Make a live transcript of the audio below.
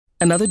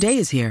Another day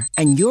is here,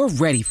 and you're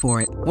ready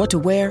for it. What to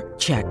wear?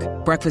 Check.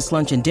 Breakfast,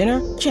 lunch, and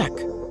dinner? Check.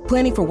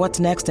 Planning for what's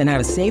next and how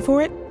to save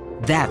for it?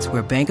 That's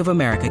where Bank of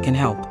America can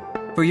help.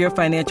 For your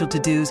financial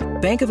to-dos,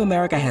 Bank of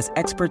America has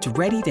experts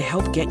ready to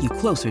help get you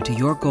closer to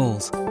your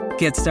goals.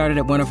 Get started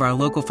at one of our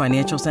local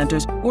financial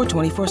centers or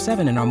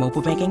 24/7 in our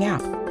mobile banking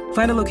app.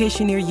 Find a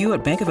location near you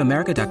at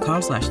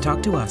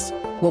bankofamerica.com/talktous.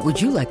 What would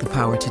you like the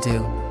power to do?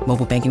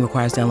 Mobile banking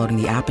requires downloading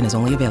the app and is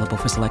only available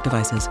for select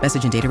devices.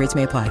 Message and data rates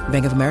may apply.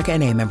 Bank of America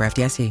N.A., member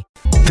FDIC.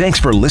 Thanks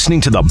for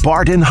listening to the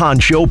Bart and Hahn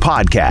Show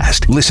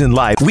podcast. Listen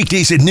live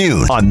weekdays at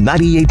noon on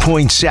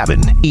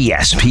 98.7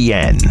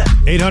 ESPN.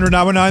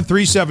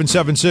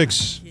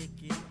 800-919-3776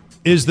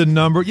 is the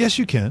number. Yes,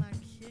 you can.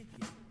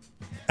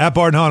 At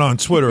Bart and Hahn on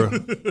Twitter.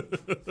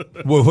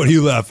 What are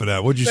you laughing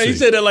at? What'd you say? You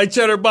said that like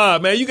Cheddar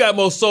Bob, man. You got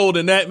more soul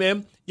than that,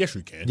 man. Yes,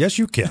 you can. Yes,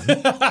 you can.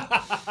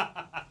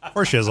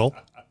 Or shizzle.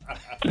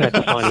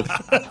 That's funny.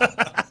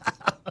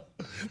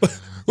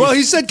 Well,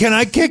 he said, "Can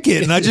I kick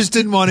it?" And I just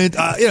didn't want it.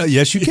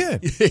 Yes, you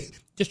can.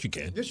 Yes, you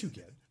can. Yes, you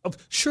can.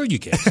 Sure, you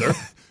can, sir.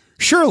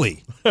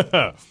 Surely,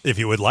 if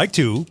you would like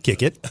to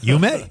kick it, you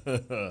may.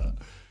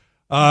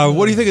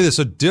 What do you think of this?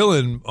 So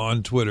Dylan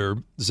on Twitter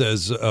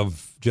says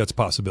of Jets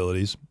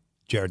possibilities,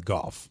 Jared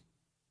Goff.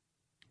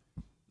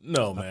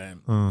 No,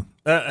 man.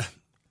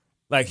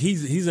 Like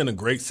he's in a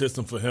great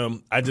system for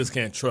him. I just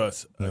can't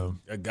trust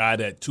a guy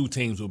that two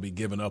teams will be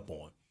giving up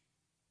on.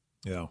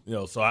 Yeah.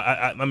 So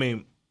I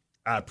mean,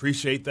 I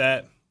appreciate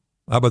that.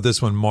 How about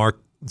this one?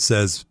 Mark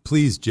says,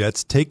 "Please,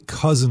 Jets, take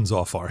Cousins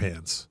off our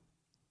hands."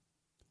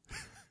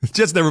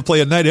 Jets never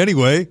play at night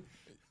anyway.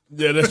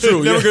 Yeah, that's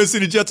true. Never going to see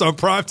the Jets on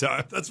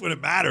primetime. That's when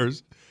it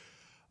matters.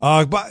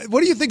 But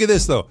what do you think of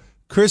this, though?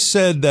 Chris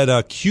said that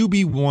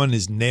QB1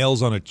 is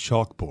nails on a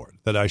chalkboard,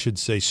 that I should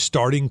say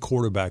starting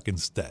quarterback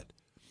instead.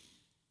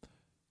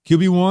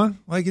 QB1?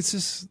 Like, it's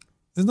just,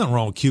 there's nothing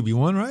wrong with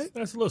QB1, right?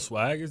 That's a little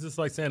swag. It's just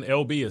like saying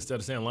LB instead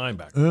of saying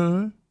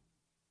linebacker.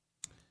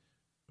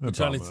 We're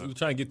trying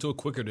to get to it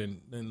quicker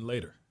than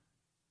later.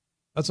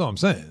 That's all I'm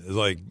saying. It's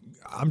like,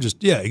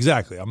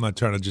 exactly. I'm not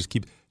trying to just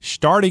keep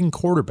starting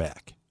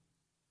quarterback.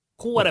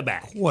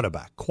 Quarterback.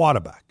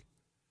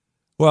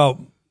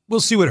 Well,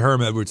 we'll see what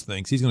Herm Edwards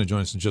thinks. He's going to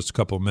join us in just a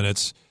couple of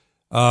minutes.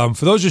 For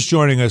those just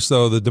joining us,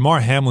 though, the Damar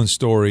Hamlin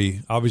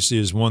story obviously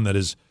is one that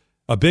is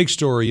a big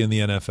story in the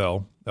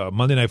NFL.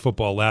 Monday Night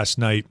Football last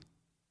night,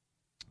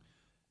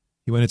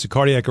 he went into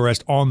cardiac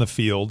arrest on the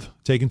field,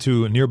 taken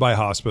to a nearby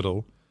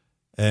hospital,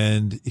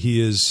 and he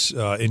is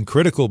in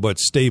critical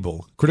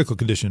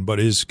condition, but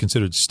is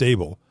considered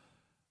stable.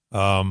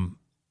 The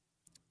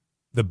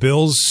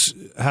Bills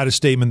had a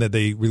statement that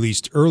they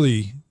released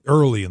early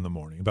in the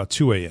morning, about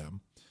 2 a.m.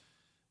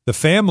 The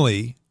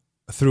family,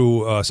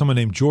 through someone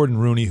named Jordan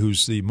Rooney,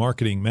 who's the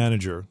marketing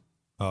manager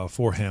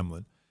for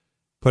Hamlin,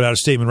 put out a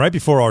statement right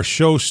before our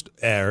show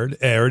aired,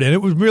 and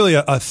it was really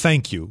a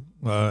thank you,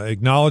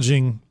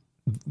 acknowledging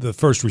the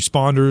first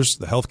responders,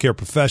 the healthcare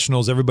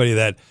professionals, everybody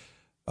that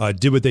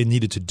did what they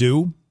needed to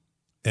do,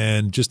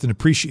 and just an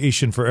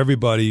appreciation for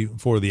everybody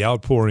for the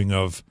outpouring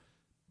of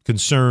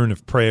concern,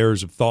 of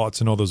prayers, of thoughts,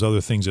 and all those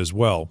other things as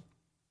well.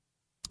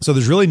 So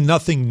there's really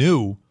nothing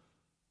new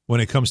when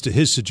it comes to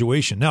his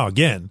situation. Now,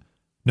 again,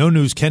 no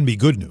news can be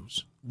good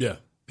news. Yeah.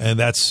 And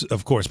that's,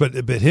 of course, but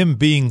him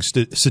being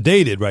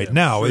sedated right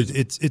now, sure.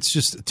 it's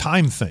just a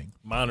time thing.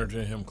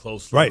 Monitoring him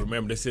closely. Right.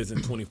 Remember, this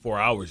isn't 24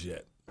 hours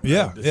yet.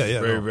 Yeah, This is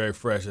very, very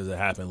fresh as it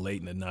happened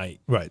late in the night.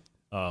 Right.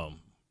 We're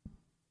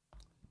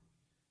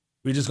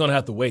just going to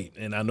have to wait.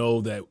 And I know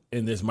that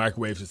in this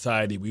microwave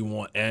society, we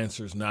want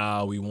answers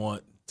now. We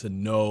want to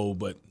know,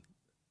 but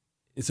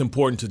it's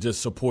important to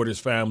just support his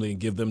family and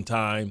give them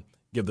time,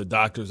 give the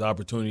doctors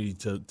opportunity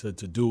to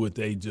do what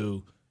they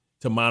do,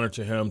 to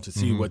monitor him, to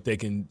see what they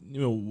can,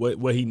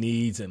 what he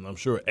needs. And I'm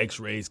sure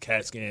x-rays,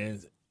 CAT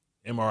scans,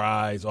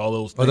 MRIs, all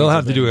those things. Well, they'll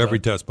have to do every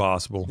test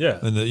possible. Yeah.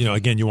 And,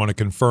 again, you want to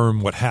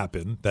confirm what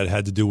happened. That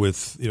had to do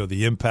with,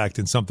 the impact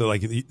and something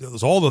like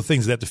those, all the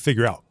things they have to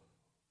figure out.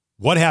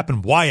 What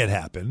happened, why it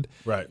happened.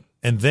 Right.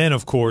 And then,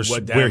 of course,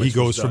 where he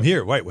goes from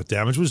here. Right, what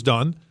damage was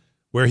done,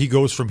 where he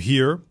goes from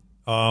here.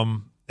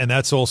 And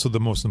that's also the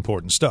most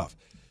important stuff.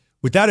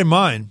 With that in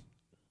mind,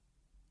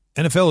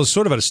 NFL is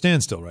sort of at a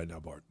standstill right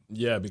now, Bart.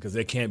 Yeah, because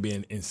they can't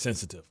be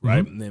insensitive,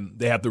 right? And then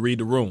they have to read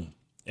the room.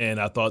 And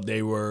I thought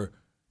they were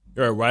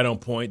right on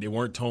point. They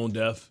weren't tone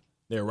deaf.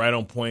 They were right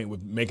on point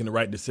with making the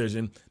right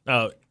decision.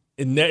 Now,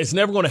 it's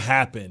never going to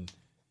happen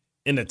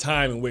in the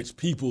time in which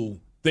people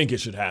think it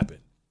should happen.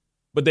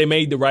 But they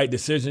made the right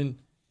decision,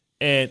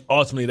 and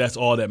ultimately that's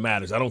all that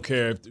matters. I don't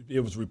care if it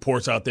was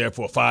reports out there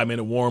for a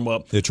 5-minute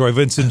warm-up. Yeah, Troy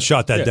Vincent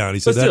shot that down.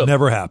 He said that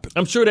never happened.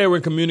 I'm sure they were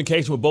in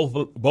communication with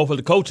both of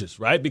the coaches,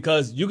 right?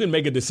 Because you can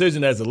make a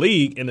decision as a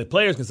league, and the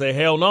players can say,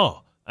 hell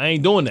no, I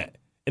ain't doing that.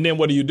 And then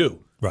what do?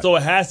 Right. So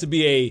it has to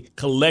be a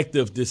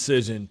collective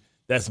decision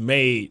that's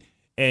made,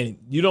 and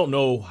you don't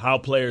know how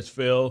players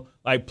feel.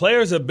 Like,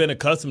 players have been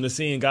accustomed to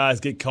seeing guys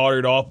get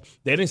carted off.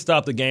 They didn't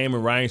stop the game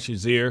with Ryan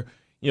Shazier.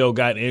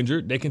 got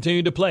injured, they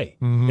continued to play.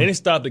 They didn't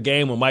stop the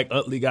game when Mike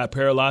Utley got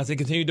paralyzed. They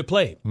continued to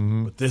play.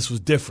 But this was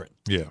different.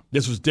 Yeah.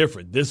 This was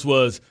different. This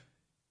was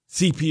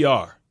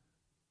CPR.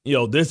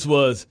 This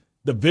was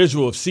the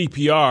visual of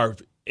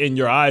CPR in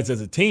your eyes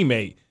as a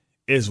teammate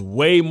is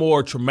way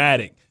more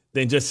traumatic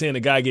than just seeing a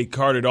guy get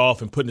carted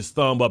off and putting his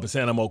thumb up and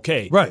saying, I'm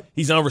okay. Right.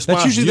 He's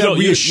unresponsive. That's usually that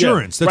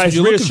reassurance. That's right. what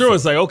you're looking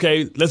reassurance, for. like,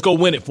 okay, let's go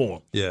win it for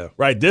him. Yeah.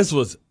 Right. This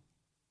was,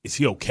 is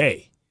he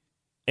okay?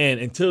 And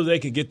until they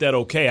can get that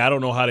okay, I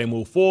don't know how they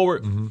move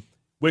forward,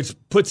 which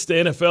puts the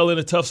NFL in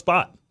a tough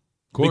spot.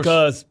 Of course.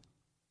 Because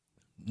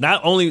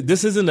not only,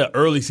 this isn't an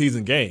early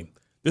season game.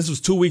 This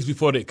was 2 weeks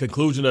before the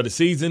conclusion of the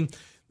season.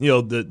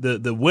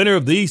 The winner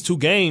of these two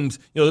games,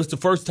 it's the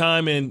first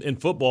time in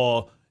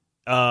football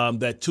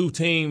that two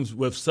teams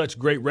with such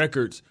great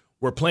records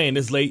were playing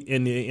this late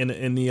in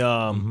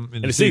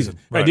the season.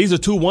 Right. These are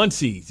 2 1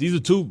 seeds. These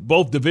are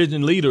both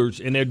division leaders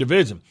in their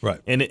division.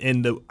 Right.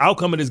 And the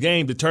outcome of this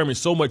game determines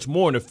so much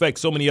more and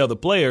affects so many other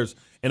players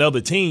and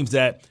other teams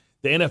that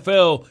the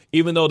NFL,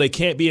 even though they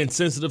can't be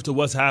insensitive to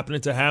what's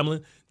happening to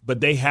Hamlin, but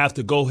they have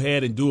to go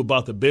ahead and do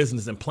about the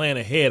business and plan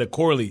ahead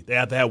accordingly. They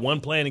have to have one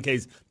plan in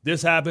case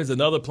this happens,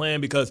 another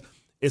plan because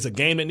it's a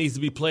game that needs to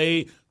be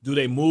played. Do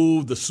they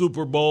move the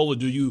Super Bowl or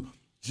do you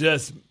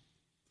just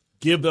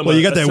give them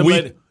you got that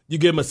week. You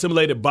give them a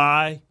simulated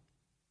bye?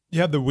 You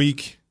have the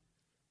week.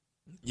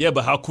 Yeah,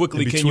 but how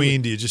quickly in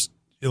between, do you just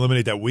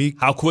eliminate that week?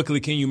 How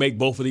quickly can you make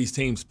both of these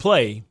teams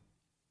play?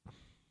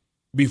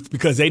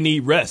 Because they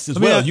need rest as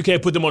well. You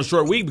can't put them on a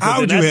short week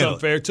because then that's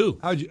unfair too.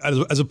 How would you,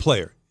 as a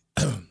player?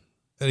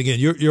 And again,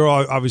 you're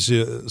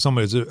obviously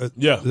somebody.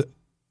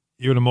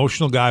 You're an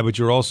emotional guy, but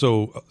you're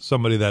also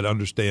somebody that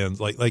understands.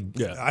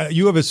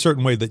 You have a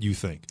certain way that you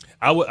think.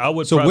 I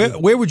would. So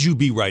where would you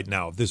be right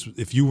now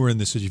if you were in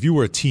this? If you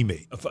were a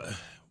teammate?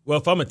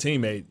 If I'm a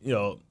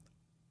teammate,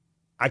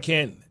 I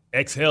can't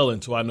exhale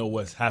until I know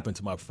what's happened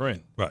to my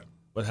friend. Right.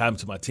 What happened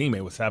to my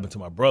teammate? What's happened to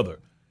my brother?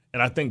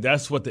 And I think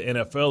that's what the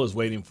NFL is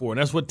waiting for, and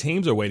that's what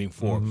teams are waiting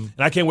for. And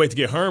I can't wait to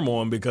get Herm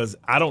on because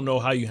I don't know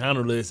how you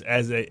handle this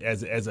as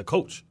a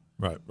coach.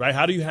 Right.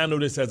 How do you handle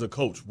this as a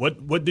coach?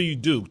 What do you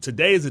do?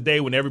 Today is a day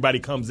when everybody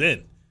comes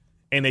in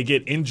and they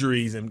get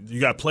injuries and you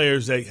got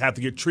players that have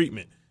to get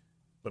treatment.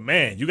 But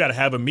man, you got to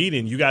have a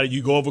meeting. You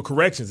go over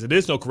corrections. There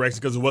is no correction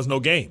because there was no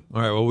game.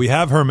 All right. Well, we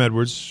have Herm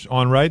Edwards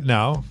on right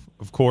now,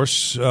 of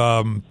course.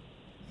 And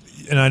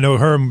I know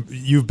Herm,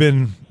 you've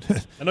been.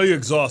 I know you're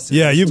exhausted.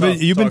 Yeah, you've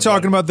been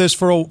talking about this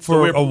for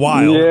a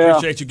while. Yeah.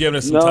 Appreciate you giving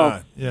us some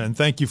time. Yeah, and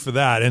thank you for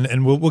that.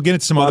 And we'll get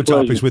into some other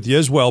topics with you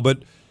as well,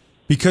 but.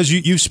 Because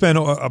you've spent,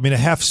 a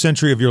half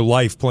century of your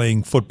life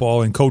playing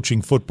football and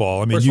coaching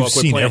football. You've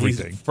seen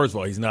everything. First of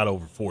all, he's not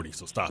over 40,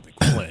 so stop it.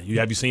 Quit playing.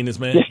 Have you seen this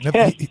man?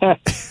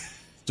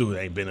 Dude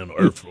ain't been on the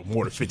earth for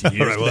more than 50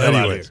 years. All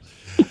right,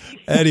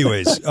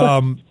 anyways,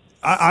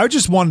 I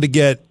just wanted to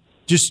get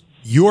just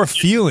your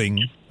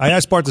feeling. I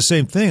asked Bart the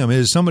same thing.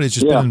 As somebody that's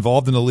just been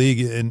involved in the league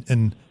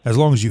and as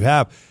long as you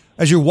have,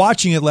 as you're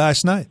watching it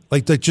last night,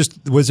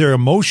 was there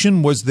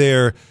emotion? Was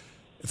there,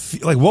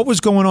 what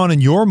was going on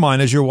in your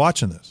mind as you're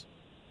watching this?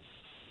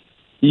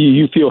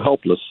 You feel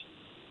helpless.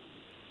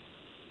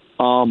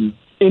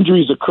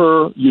 Injuries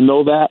occur, you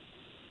know that.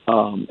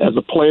 As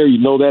a player, you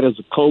know that. As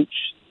a coach,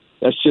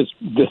 that's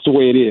the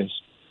way it is.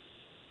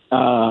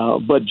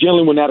 But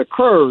generally when that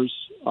occurs,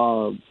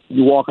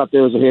 you walk out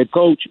there as a head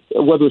coach,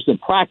 whether it's in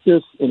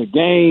practice, in a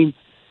game,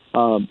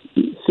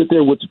 sit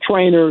there with the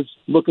trainers,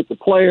 look at the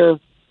player,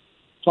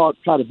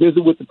 try to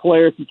visit with the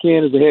player if you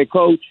can as a head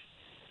coach,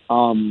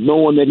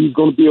 knowing that he's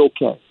going to be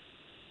okay.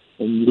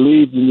 And you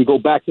leave and you go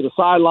back to the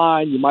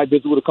sideline. You might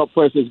visit with a couple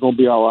players. It's going to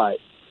be all right.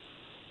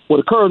 What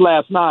occurred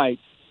last night,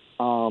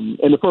 and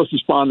the first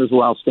responders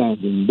were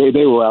outstanding.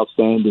 They were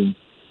outstanding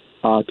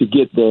to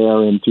get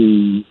there and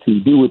to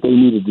do what they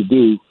needed to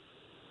do.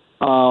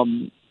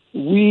 I've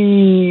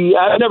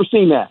never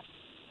seen that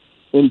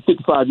in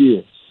 55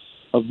 years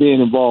of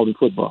being involved in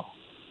football.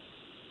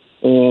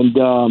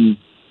 And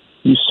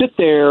you sit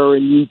there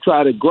and you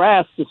try to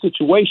grasp the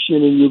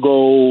situation and you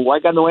go,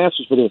 I got no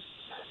answers for this.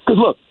 Because,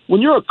 look,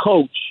 when you're a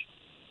coach,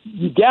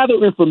 you gather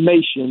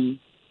information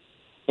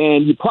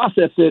and you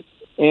process it.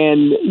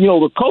 And,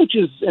 the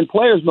coaches and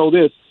players know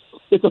this.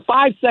 It's a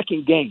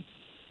 5-second game.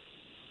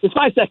 It's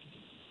 5 seconds.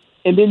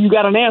 And then you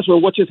got an answer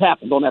of what just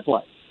happened on that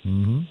play.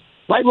 Mm-hmm.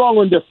 Right, wrong,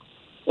 or indifferent.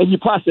 And you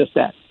process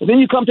that. And then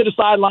you come to the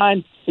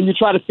sideline and you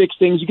try to fix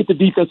things. You get the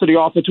defense or the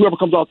offense, whoever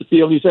comes off the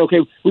field, and you say,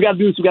 okay, we got to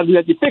do this, we got to do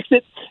that. You fix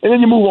it, and then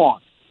you move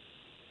on.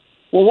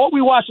 Well, what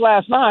we watched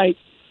last night,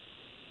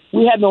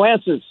 we had no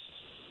answers.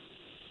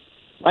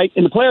 Right?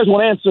 And the players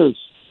want answers.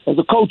 As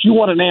a coach, you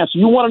want an answer.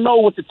 You want to know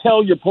what to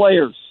tell your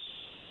players.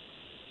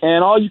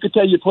 And all you can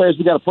tell your players,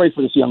 we got to pray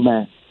for this young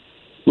man.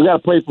 We got to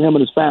pray for him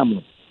and his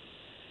family.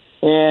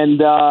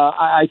 And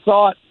I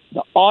thought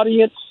the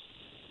audience,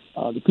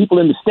 the people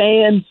in the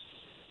stands,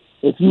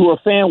 if you were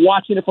a fan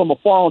watching it from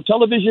afar on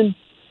television,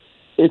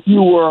 if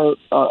you were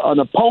an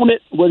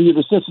opponent, whether you're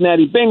the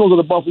Cincinnati Bengals or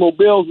the Buffalo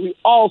Bills, we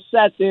all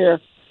sat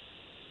there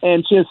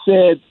and just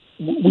said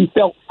we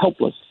felt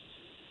helpless.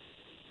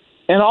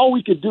 And all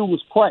we could do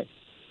was pray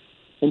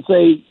and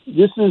say,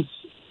 this is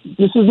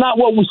not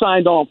what we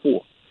signed on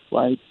for,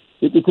 right?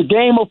 It's a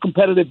game of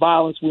competitive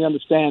violence. We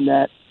understand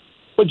that.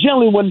 But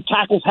generally when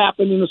tackles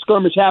happen and the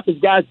skirmish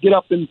happens, guys get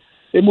up and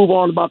they move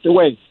on about their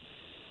way.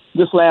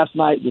 This last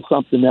night was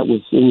something that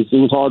was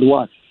hard to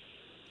watch.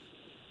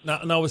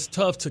 Now it's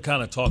tough to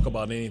kind of talk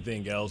about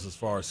anything else as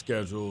far as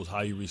schedules,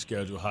 how you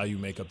reschedule, how you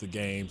make up the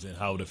games, and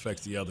how it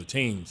affects the other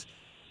teams.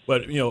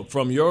 But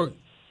from your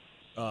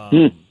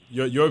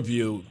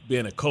view,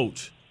 being a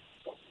coach,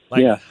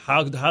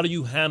 how do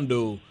you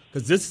handle?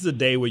 Because this is a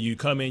day where you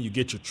come in, you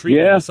get your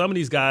treatment. Yeah. Some of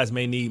these guys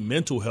may need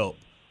mental help,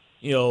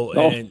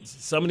 and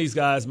some of these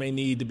guys may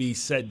need to be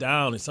set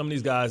down, and some of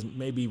these guys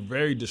may be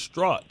very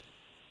distraught.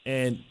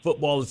 And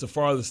football is the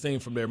farthest thing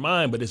from their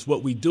mind, but it's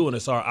what we do, and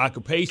it's our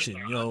occupation.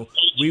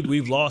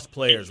 We've lost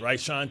players, right?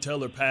 Sean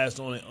Taylor passed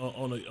on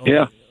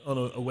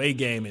an away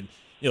game, and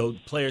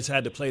players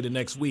had to play the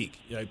next week.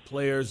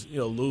 Players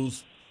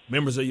lose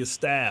members of your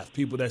staff,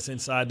 people that's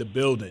inside the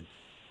building.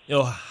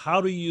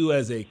 How do you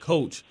as a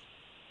coach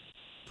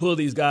pull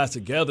these guys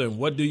together, and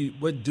what do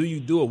you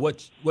do, or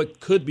what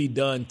could be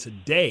done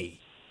today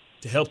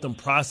to help them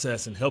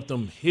process and help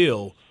them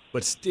heal,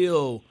 but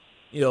still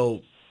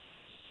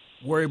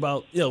worry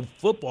about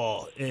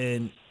football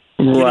and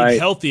getting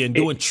healthy and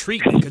doing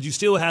treatment, because you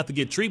still have to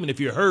get treatment if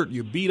you're hurt,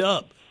 you're beat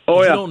up.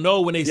 You don't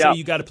know when they say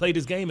you got to play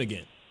this game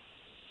again.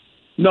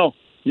 No,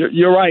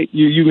 you're right.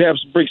 You have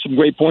bring some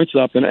great points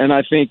up, and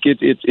I think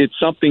it's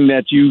something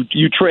that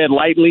you tread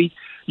lightly.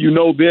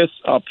 This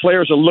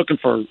players are looking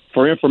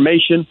for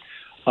information.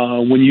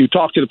 When you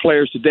talk to the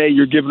players today,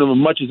 you're giving them as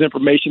much as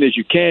information as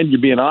you can.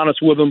 You're being honest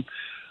with them,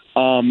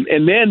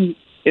 and then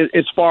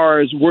as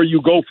far as where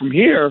you go from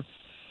here.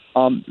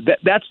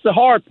 That's the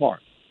hard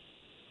part.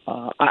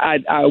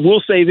 I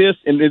will say this,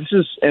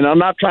 and I'm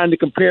not trying to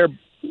compare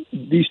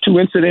these two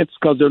incidents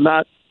because they're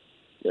not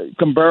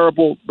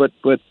comparable, but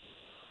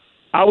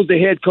I was the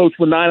head coach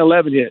when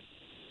 9/11 hit,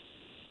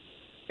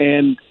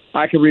 and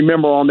I can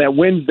remember on that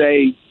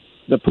Wednesday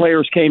the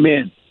players came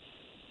in,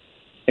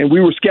 and we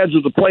were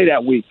scheduled to play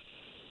that week,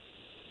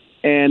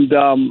 and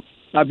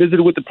I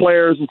visited with the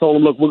players and told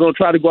them, look, we're going to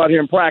try to go out here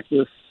and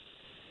practice.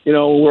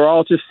 We're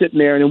all just sitting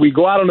there, and then we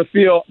go out on the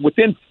field.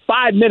 Within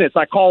 5 minutes,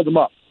 I called them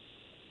up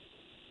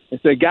and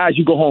said, guys,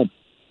 you go home.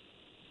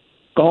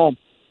 Go home.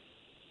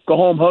 Go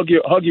home, hug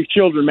your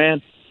children,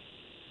 man.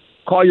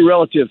 Call your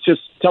relatives.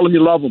 Just tell them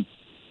you love them,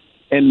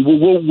 and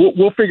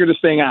we'll figure this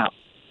thing out.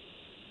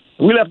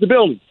 We left the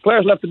building.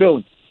 Players left the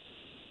building.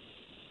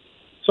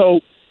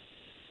 So,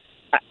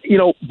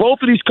 both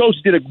of these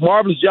coaches did a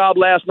marvelous job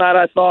last night,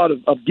 I thought,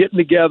 of getting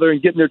together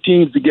and getting their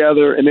teams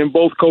together, and then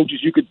both coaches,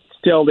 you could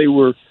tell they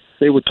were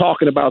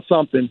talking about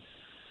something,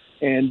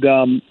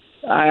 and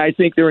I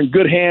think they're in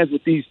good hands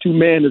with these two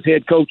men as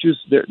head coaches.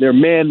 They're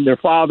men, they're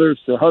fathers,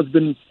 they're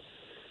husbands,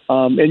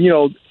 and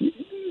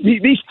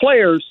these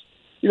players,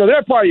 they're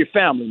a part of your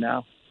family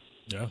now.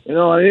 Yeah.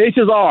 They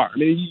just are. I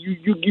mean,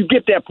 you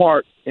get that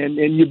part, and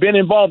you've been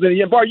involved in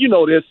it. Bart,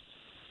 this.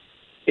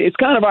 It's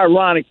kind of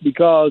ironic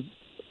because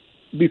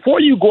before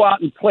you go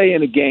out and play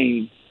in a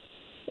game,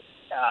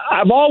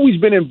 I've always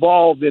been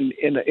involved in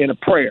a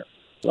prayer,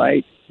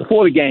 right,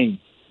 before the game.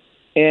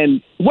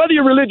 And whether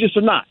you're religious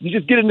or not, you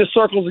just get into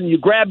circles and you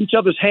grab each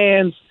other's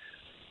hands.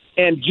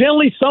 And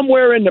generally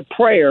somewhere in the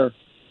prayer,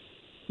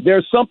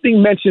 there's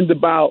something mentioned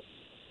about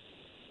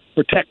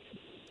protect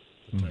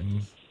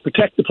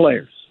the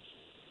players,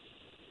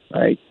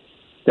 right?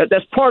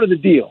 That's part of the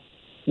deal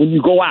when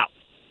you go out.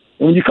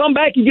 And when you come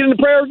back, you get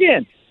into prayer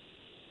again.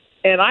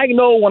 And I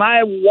know when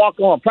I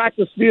walk on a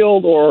practice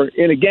field or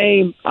in a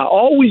game, I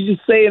always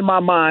just say in my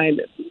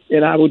mind,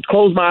 and I would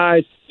close my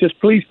eyes, just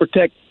please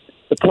protect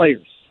the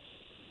players.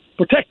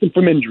 Protect them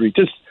from injury.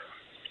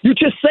 You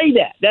just say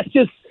that.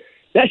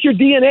 That's your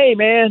DNA,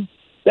 man.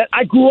 That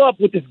I grew up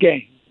with this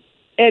game,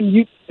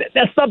 and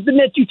that's something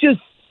that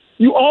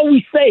you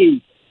always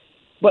say.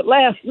 But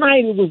last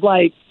night it was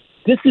like,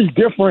 this is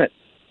different.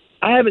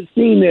 I haven't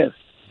seen this.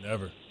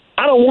 Never.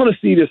 I don't want to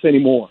see this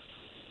anymore.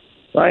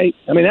 Right?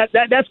 I mean,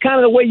 that's kind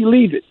of the way you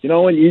leave it, and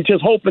you're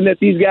just hoping that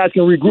these guys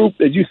can regroup.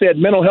 As you said,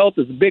 mental health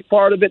is a big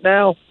part of it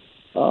now.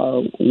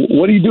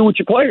 What do you do with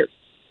your players?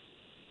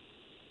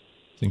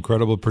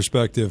 Incredible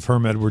perspective.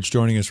 Herm Edwards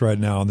joining us right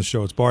now on the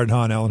show. It's Bart and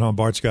Hahn, Alan Hahn,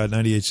 Bart Scott,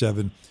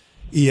 98.7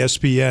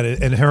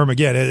 ESPN. And Herm,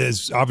 again,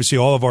 obviously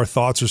all of our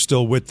thoughts are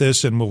still with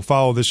this, and we'll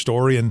follow this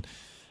story and,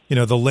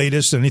 the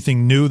latest,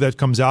 anything new that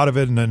comes out of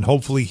it, and then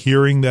hopefully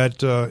hearing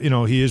that,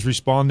 he is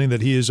responding,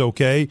 that he is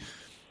okay.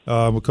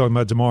 We're talking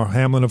about Damar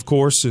Hamlin, of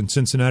course, in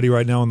Cincinnati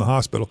right now in the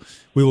hospital.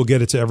 We will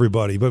get it to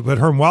everybody. But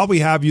Herm, while we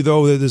have you,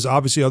 though, there's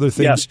obviously other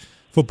things,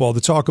 football, to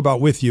talk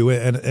about with you.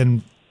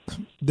 And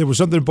there was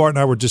something Bart and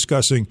I were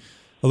discussing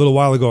a little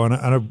while ago, and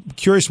I'm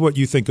curious what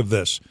you think of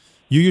this.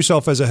 You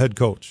yourself as a head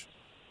coach.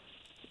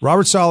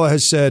 Robert Saleh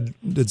has said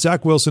that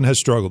Zach Wilson has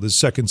struggled his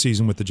second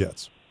season with the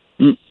Jets.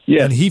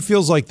 Yeah. And he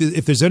feels like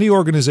if there's any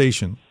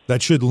organization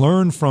that should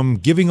learn from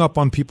giving up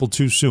on people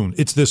too soon,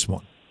 it's this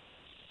one.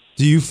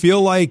 Do you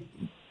feel like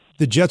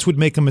the Jets would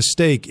make a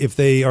mistake if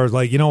they are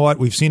like, you know what,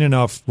 we've seen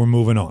enough, we're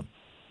moving on?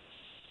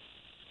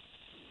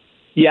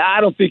 Yeah, I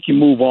don't think you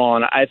move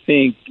on. I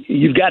think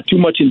you've got too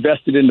much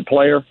invested in the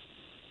player.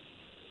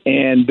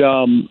 And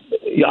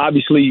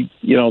obviously,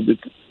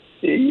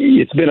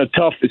 it's been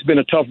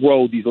a tough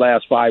road these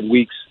last 5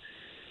 weeks.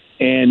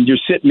 And you're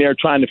sitting there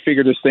trying to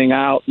figure this thing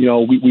out.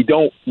 We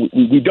don't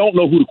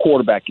know who the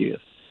quarterback is.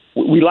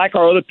 We like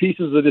our other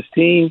pieces of this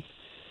team.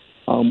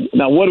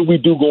 Now, what do we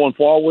do going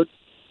forward?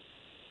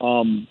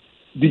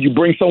 Do you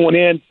bring someone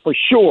in? For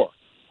sure.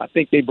 I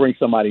think they bring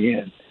somebody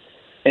in.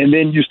 And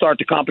then you start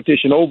the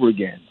competition over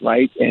again,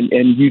 right?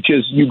 And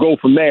you go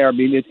from there. I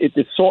mean, it's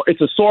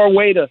a sore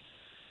way to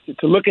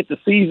look at the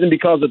season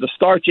because of the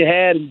start you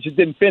had and you just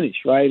didn't finish,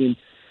 right? And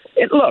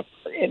look,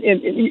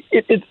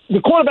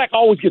 the quarterback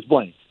always gets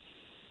blamed.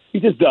 He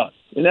just does.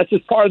 And that's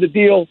just part of the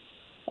deal.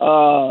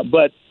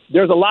 But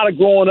there's a lot of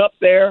growing up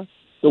there.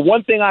 The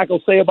one thing I can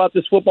say about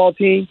this football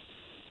team,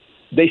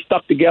 they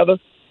stuck together.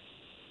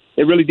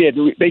 They really did.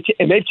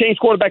 And they've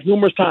changed quarterbacks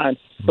numerous times,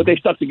 but they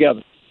stuck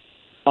together.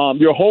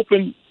 You're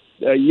hoping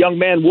young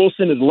man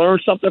Wilson has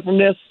learned something from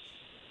this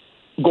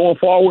going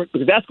forward,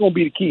 because that's going to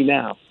be the key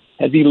now.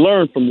 Has he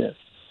learned from this?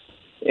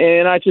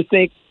 And I just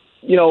think,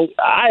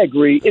 I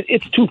agree.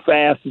 It's too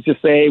fast to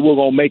just say, hey, we're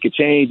going to make a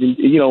change. And,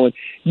 and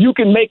you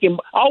can make him.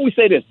 I always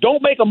say this,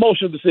 don't make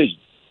emotional decisions.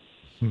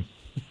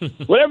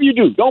 Whatever you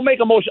do, don't make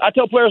emotion. I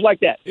tell players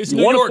like that. It's you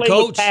New York, play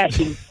coach. With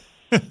passion.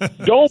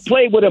 Don't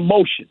play with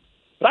emotion.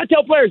 But I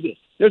tell players this.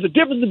 There's a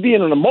difference between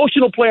being an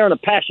emotional player and a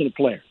passionate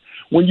player.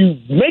 When you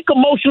make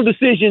emotional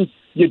decisions,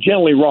 you're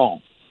generally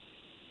wrong.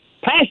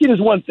 Passion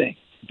is one thing.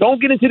 Don't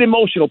get into the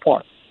emotional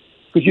part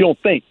because you don't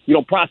think. You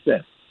don't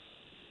process.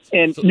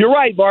 And you're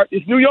right, Bart.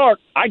 It's New York.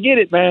 I get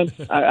it, man.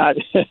 I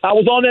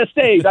was on that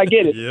stage. I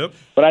get it. Yep.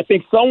 But I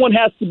think someone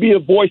has to be a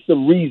voice of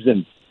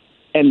reason.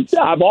 And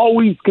I've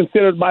always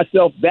considered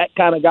myself that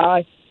kind of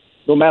guy.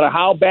 No matter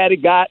how bad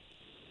it got,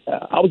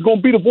 I was going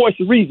to be the voice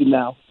of reason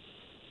now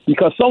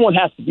because someone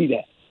has to be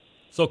that.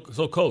 So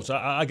Coach,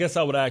 I guess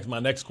I would ask, my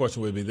next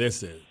question would be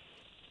this: is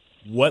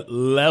what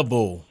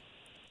level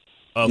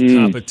of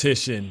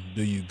competition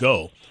do you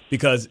go?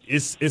 Because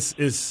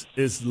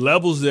it's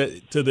levels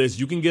to this.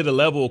 You can get a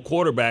level of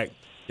quarterback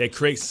that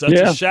creates such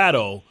a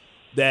shadow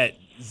that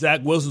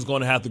Zach Wilson's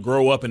going to have to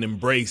grow up and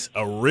embrace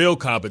a real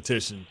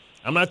competition.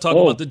 I'm not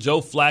talking about the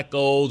Joe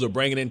Flacco's or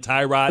bringing in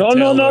Tyrod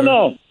Taylor.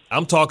 No.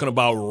 I'm talking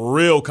about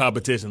real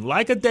competition,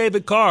 like a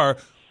David Carr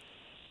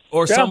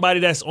or somebody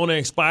that's on an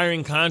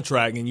expiring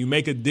contract, and you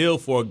make a deal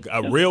for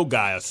a real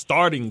guy, a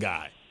starting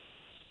guy.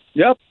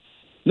 Yep.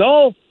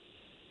 No,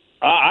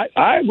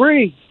 I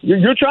agree.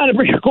 You're trying to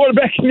bring a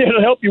quarterback in there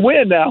to help you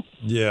win now.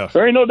 Yeah.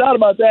 There ain't no doubt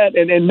about that.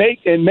 And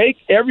make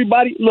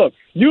everybody – look,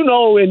 and you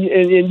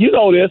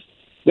know this,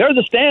 there's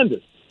a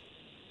standard.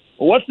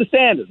 Well, what's the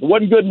standard? It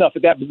wasn't good enough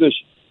at that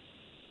position.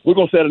 We're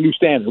going to set a new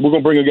standard. We're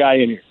going to bring a guy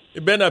in here.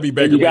 It better not be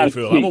Baker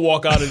Mayfield. I'm going to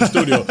walk out of the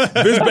studio.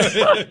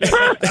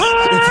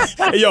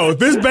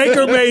 If it's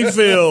Baker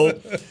Mayfield,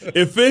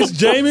 if it's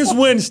Jameis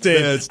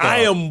Winston, I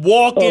am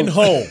walking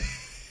home.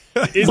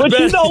 But you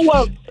know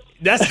what?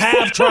 That's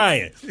half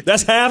trying.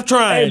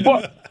 Hey,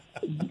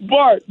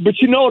 Bart,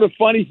 but you know the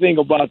funny thing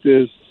about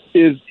this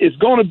is it's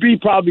going to be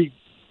probably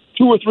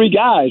 2 or 3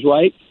 guys,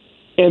 right?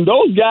 And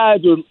those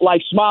guys are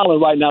like smiling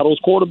right now, those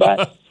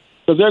quarterbacks,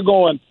 because they're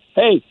going,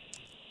 hey,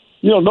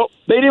 no,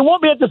 they didn't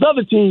want me at this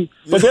other team,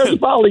 but there's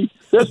probably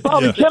 10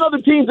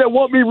 other teams that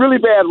want me really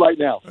bad right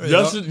now.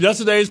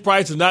 Yesterday's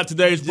price is not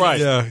today's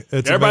price. Yeah,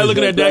 everybody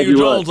looking at Daniel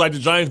Jones like the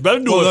Giants better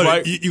do it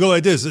right. You go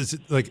like this. It's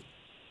like,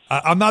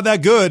 I'm not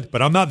that good,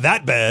 but I'm not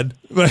that bad.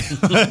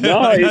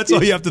 That's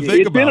all you have to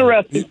think about.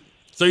 It's interesting.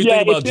 So you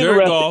think about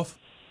Jared Goff.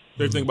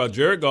 So you think about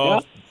Jared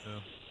Goff,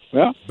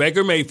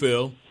 Baker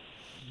Mayfield,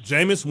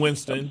 Jameis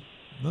Winston.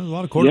 There's a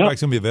lot of quarterbacks going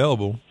to be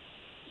available.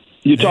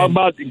 You talk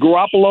about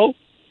Garoppolo.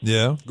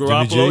 Yeah,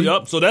 Garoppolo.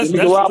 Yep. So that's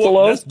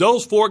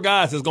those 4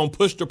 guys that's going to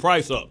push the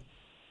price up.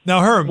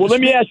 Now, Herm. Well, let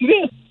me ask you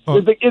this: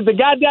 is the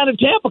guy down in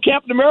Tampa,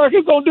 Captain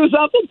America, going to do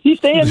something? He's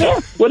staying there.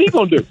 What he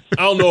going to do?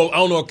 I don't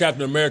know if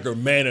Captain America is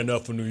man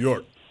enough for New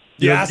York.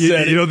 Yeah,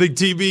 you don't think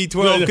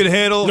TB12 can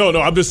handle? No,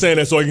 I'm just saying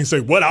that so I can say,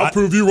 I'll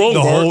prove you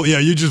wrong.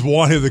 You just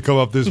want him to come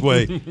up this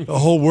way. The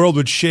whole world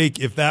would shake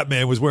if that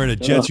man was wearing a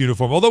Jets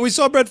uniform. Although we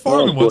saw Brett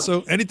Favre once,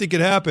 so anything could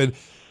happen.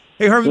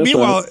 Hey, Herman,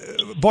 meanwhile,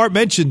 Bart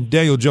mentioned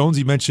Daniel Jones.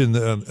 He mentioned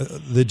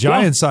the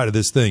Giants side of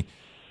this thing.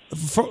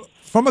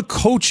 From a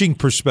coaching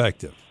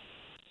perspective,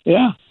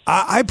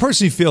 I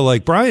personally feel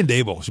like Brian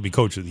Daboll should be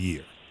Coach of the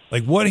Year.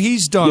 Like what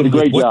he's done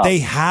with what they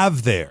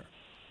have there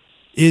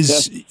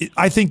is,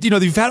 I think,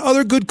 you've had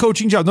other good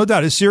coaching jobs. No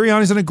doubt.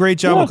 Sirianni's done a great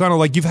job. Kind of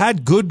like you've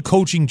had good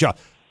coaching jobs.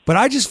 But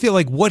I just feel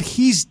like what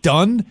he's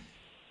done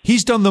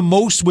the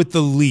most with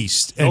the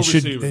least and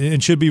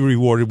should be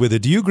rewarded with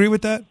it. Do you agree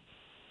with that?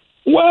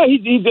 Well,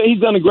 he's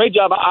done a great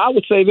job. I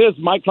would say this: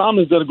 Mike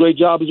Tomlin's done a great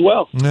job as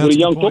well with a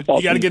young football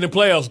team. You got to get in the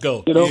playoffs,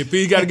 go. If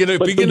he got to get in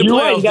the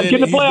playoffs, you got to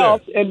get in the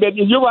playoffs. And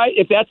you're right.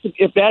 If that's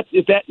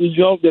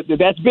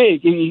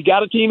big. He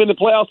got a team in the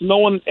playoffs no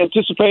one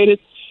anticipated.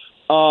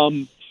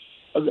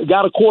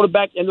 got a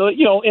quarterback, and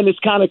and it's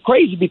kind of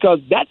crazy because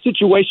that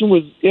situation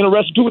was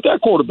interesting too with their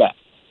quarterback.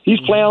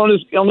 He's playing on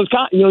his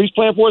he's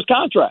playing for his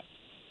contract,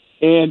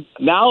 and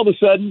now all of a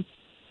sudden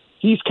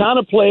he's kind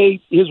of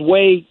played his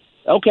way.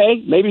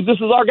 Okay, maybe this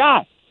is our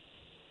guy.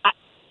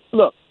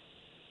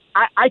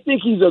 I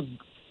think he's a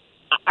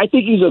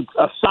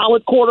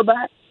solid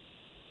quarterback.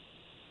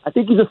 I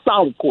think he's a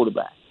solid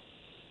quarterback.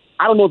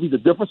 I don't know if he's a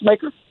difference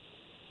maker.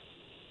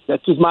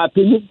 That's just my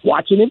opinion.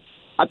 Watching him,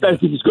 I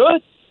think he's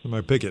good. You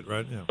might pick it,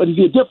 right? Yeah. But is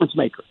he a difference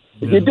maker?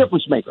 Is he a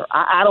difference maker?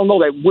 I don't know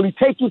that. Will he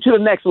take you to the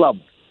next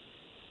level?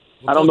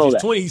 Well, I don't know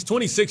that. He's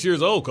 26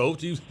 years old,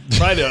 Coach. He's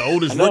probably the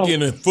oldest rookie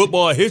in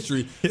football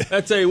history.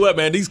 I tell you what,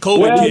 man, these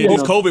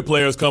COVID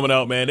players coming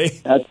out, man, they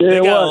got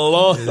a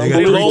long. They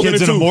got 3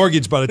 kids and a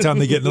mortgage by the time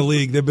they get in the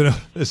league.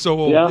 They're so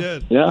old.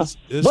 Yeah.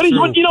 It's but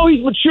true.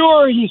 he's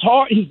mature. He's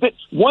hard.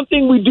 One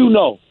thing we do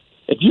know: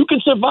 if you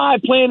can survive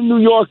playing in New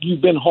York,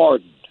 you've been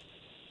hardened.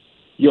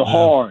 You're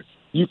hard.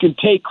 You can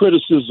take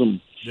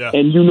criticism,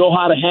 and you know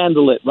how to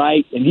handle it,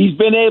 right? And he's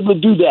been able to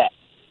do that.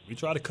 We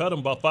tried to cut him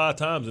about 5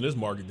 times in this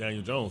market,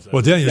 Daniel Jones.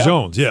 Well, Daniel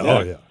Jones, Yeah,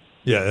 what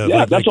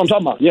that's what I'm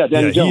talking about. Yeah,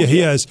 Daniel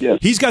Jones.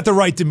 He's got the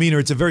right demeanor.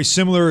 It's a very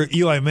similar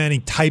Eli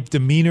Manning type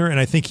demeanor, and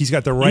I think he's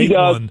got the right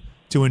one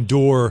to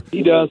endure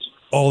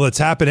all that's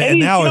happening. And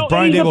now if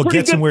Brian Daboll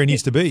gets him where he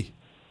needs to be.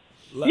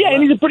 Yeah,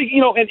 and he's a pretty,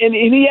 and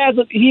he has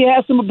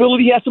some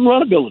ability. He has some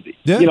run ability.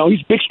 Yeah.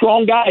 He's a big,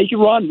 strong guy. He can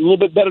run a little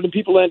bit better than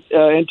people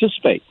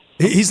anticipate.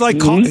 He's like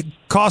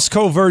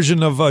Costco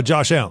version of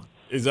Josh Allen.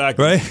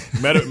 Exactly. Right?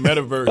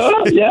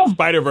 Metaverse.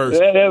 Spider-Verse.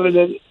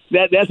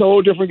 That's a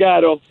whole different guy,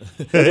 though.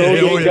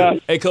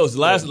 Hey, Coach,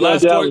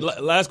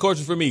 last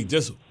question for me.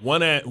 Just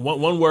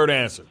one word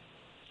answer.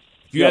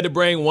 If you had to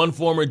bring one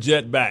former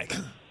Jet back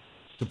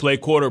to play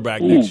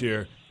quarterback next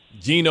year,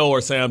 Geno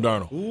or Sam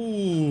Darnold?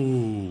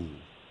 Ooh.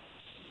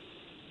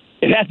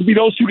 It has to be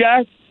those two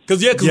guys?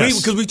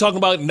 Because we talking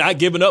about not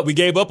giving up. We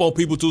gave up on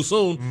people too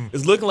soon.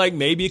 It's looking like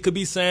maybe it could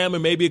be Sam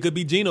and maybe it could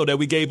be Geno that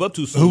we gave up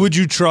too soon. Who would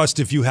you trust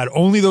if you had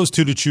only those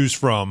two to choose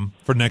from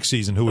for next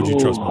season? Who would you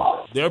trust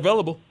more? They're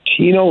available.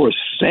 Geno or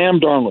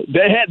Sam Darnold.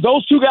 They had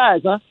those two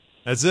guys, huh?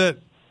 That's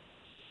it.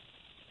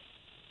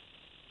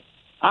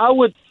 I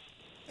would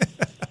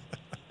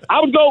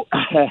go.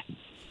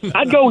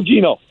 I'd go with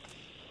Geno.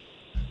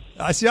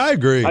 I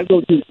agree. I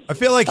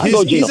feel like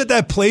he's at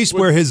that place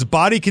where his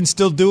body can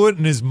still do it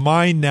and his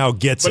mind now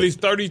gets it. But he's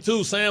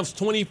 32. Sam's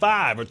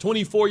 25 or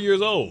 24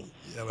 years old.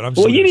 Yeah, but I'm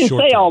well, you didn't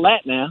say all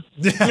that now.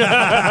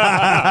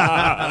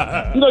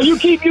 You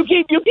keep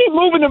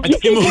moving them. You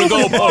keep moving the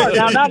goalpost.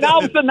 Now all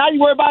of a sudden, now you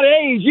worry about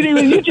age.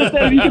 You just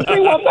said you can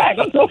bring one back.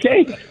 That's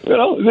okay.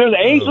 There's an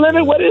age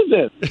limit. What is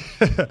this?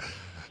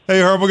 Hey,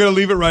 Herb, we're going to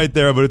leave it right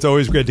there, but it's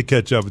always great to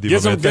catch up with you.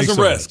 Get some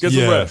rest.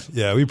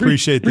 Yeah, we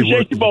appreciate the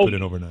work you put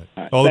in overnight.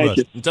 All the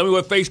best. And tell me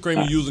what face cream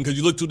you're using because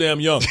you look too damn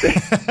young.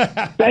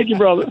 Thank you,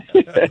 brother.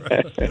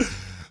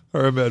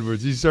 Herb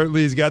Edwards.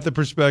 He's got the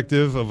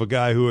perspective of a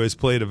guy who has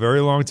played a very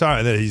long time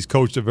and that he's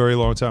coached a very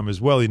long time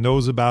as well. He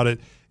knows about it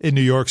in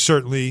New York,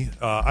 certainly.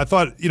 I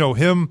thought,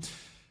 him,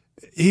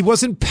 he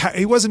wasn't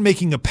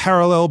making a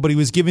parallel, but he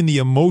was giving the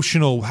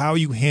emotional, how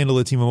you handle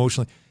a team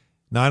emotionally.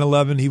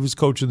 9/11, he was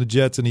coaching the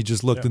Jets, and he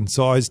just looked and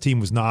saw his team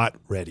was not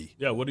ready.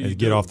 Yeah, what do you do?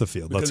 Get off the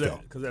field. Let's go.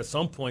 Because at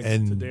some point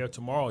today or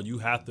tomorrow, you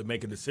have to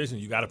make a decision.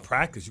 You got to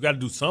practice. You got to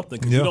do something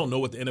because you don't know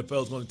what the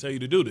NFL is going to tell you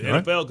to do. The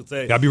NFL could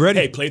say, "Gotta be ready.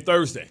 Hey, play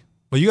Thursday."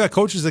 Well, you got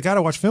coaches that got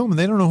to watch film, and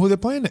they don't know who they're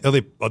playing. Are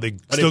they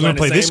still going to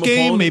play this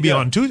game? Opponent? Maybe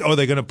on Tuesday. Are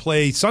they going to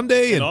play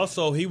Sunday? And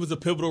also, he was a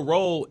pivotal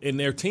role in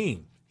their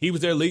team. He was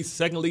their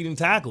second leading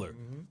tackler.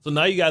 Mm-hmm. So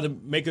now you got to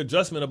make an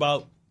adjustment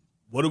about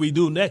what do we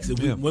do next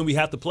when we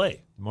have to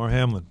play. Mar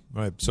Hamlin.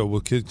 All right, so we'll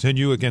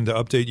continue again to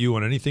update you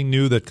on anything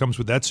new that comes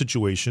with that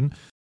situation.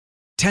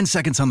 10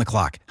 seconds on the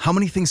clock. How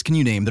many things can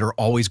you name that are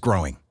always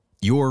growing?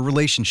 Your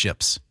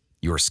relationships,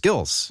 your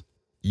skills,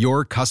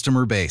 your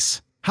customer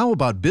base. How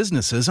about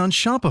businesses on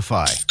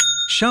Shopify?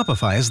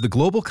 Shopify is the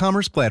global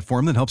commerce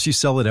platform that helps you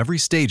sell at every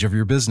stage of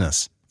your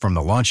business. From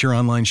the launch your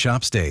online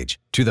shop stage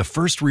to the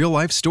first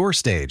real-life store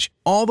stage,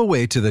 all the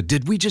way to the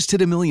did we just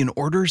hit a million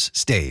orders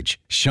stage,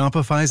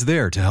 Shopify's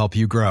there to help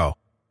you grow.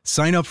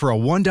 Sign up for a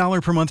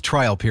 $1 per month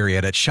trial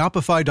period at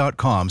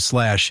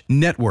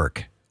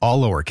shopify.com/network,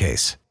 all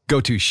lowercase. Go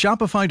to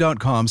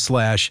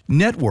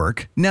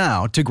shopify.com/network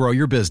now to grow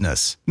your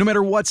business, no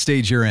matter what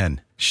stage you're in.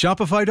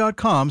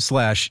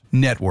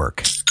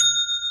 Shopify.com/network.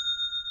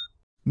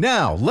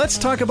 Now, let's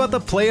talk about the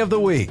play of the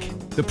week.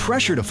 The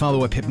pressure to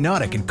follow up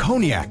Hypnotic and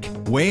Cognac,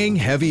 weighing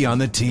heavy on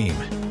the team.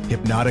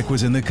 Hypnotic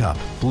was in the cup,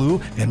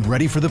 blue, and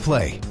ready for the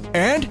play.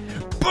 And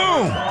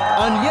boom!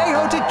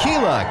 Añejo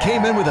Tequila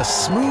came in with a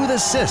smooth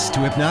assist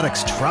to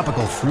Hypnotic's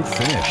tropical fruit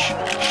finish.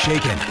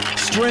 Shaken,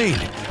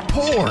 strained,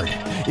 poured.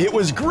 It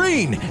was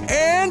green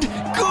and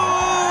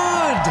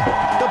good!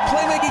 The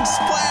playmaking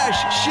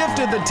splash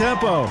shifted the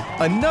tempo.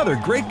 Another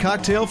great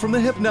cocktail from the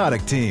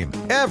Hypnotic team.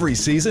 Every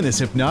season is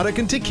Hypnotic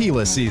and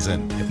Tequila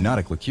season.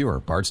 Hypnotic Liqueur,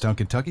 Bardstown,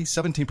 Kentucky,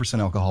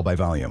 17% alcohol by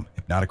volume.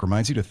 Hypnotic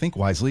reminds you to think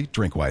wisely,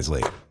 drink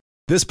wisely.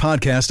 This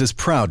podcast is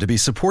proud to be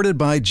supported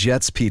by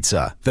Jets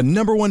Pizza, the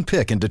 #1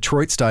 pick in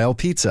Detroit-style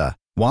pizza.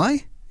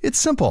 Why? It's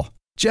simple.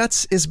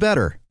 Jets is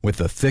better. With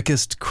the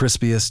thickest,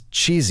 crispiest,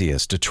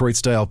 cheesiest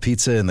Detroit-style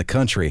pizza in the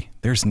country,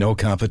 there's no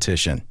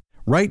competition.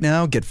 Right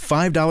now, get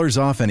 $5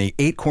 off any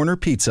 8-corner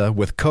pizza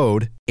with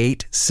code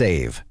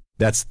 8SAVE.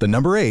 That's the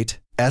number 8,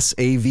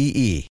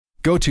 SAVE.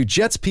 Go to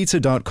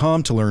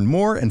jetspizza.com to learn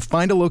more and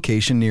find a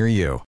location near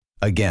you.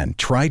 Again,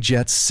 try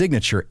Jet's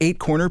signature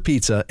 8-corner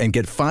pizza and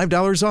get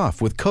 $5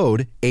 off with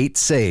code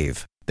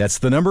 8SAVE. That's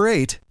the number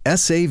 8,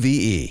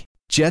 SAVE.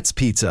 Jet's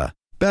Pizza.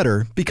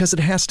 Better because it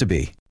has to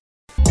be.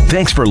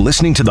 Thanks for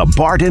listening to the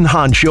Bart and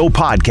Hahn Show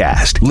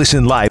podcast.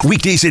 Listen live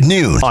weekdays at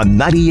noon on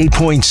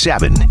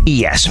 98.7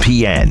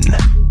 ESPN.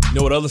 You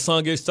know what other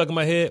song gets stuck in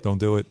my head? Don't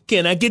do it.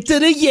 Can I get to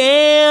the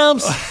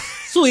yams?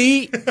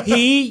 Sweet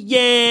heat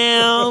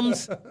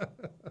yams.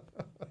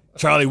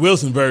 Charlie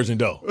Wilson version,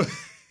 though.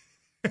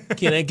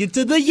 Can I get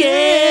to the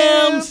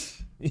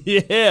yams?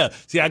 Yeah.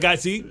 See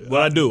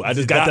what I do. I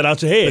just got that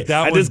out your head.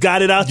 I just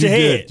got it out your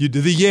head. You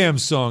did. The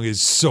Yams song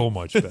is so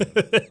much better.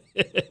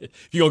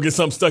 If you're going to get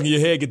something stuck in your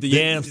head, get the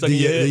Yams stuck in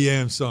your head. The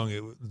Yams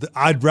song.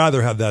 I'd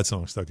rather have that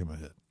song stuck in my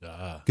head.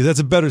 Because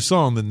that's a better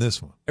song than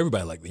this one.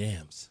 Everybody like the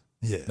Yams.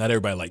 Yeah. Not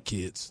everybody like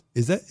kids.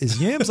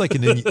 Is Yams like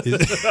an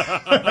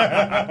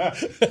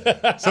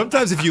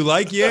Sometimes if you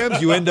like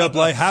Yams, you end up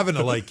like having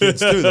to like kids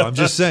too, though. I'm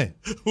just saying.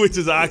 Which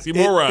is an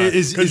oxymoron.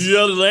 Because you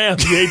yell at the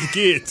Yams, you hate the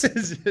kids.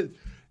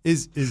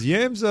 Is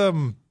Yams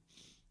an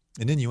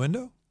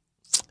innuendo?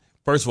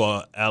 First of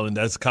all, Alan,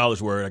 that's a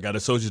college word. I got an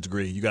associate's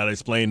degree. You got to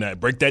explain that.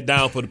 Break that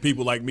down for the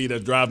people like me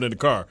that's driving in the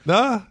car.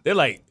 Nah. They're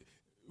like,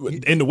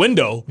 in the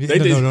window. No,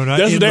 not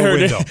that's in what they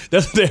heard. window.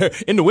 That's what they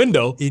heard. In the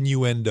window.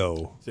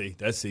 Innuendo. See,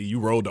 you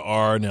rolled the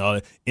R and all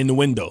that. In the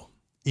window.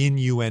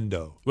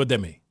 Innuendo. What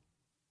that mean?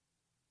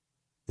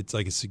 It's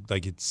like it's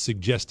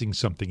suggesting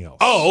something else.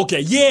 Oh, okay.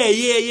 Yeah.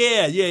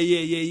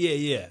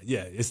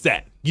 It's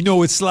that. You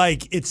know, it's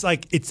like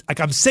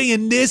I'm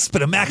saying this,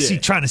 but I'm actually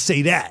trying to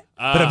say that.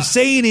 But I'm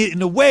saying it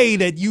in a way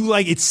that you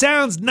like. It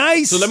sounds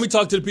nice. So let me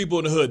talk to the people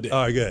in the hood then.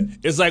 All right, good.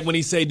 It's like when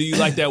he say, "Do you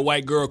like that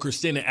white girl,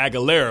 Christina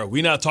Aguilera?"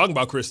 We're not talking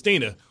about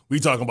Christina.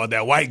 We talking about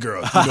that white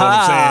girl. You know what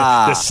I'm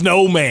saying? The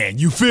snowman.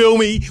 You feel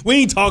me? We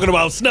ain't talking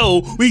about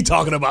snow. We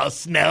talking about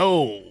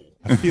snow.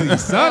 I feel you,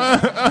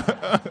 son.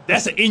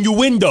 That's an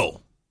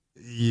innuendo.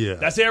 Yeah.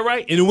 That's it,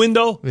 right?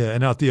 Innuendo. Yeah,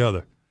 and out the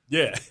other.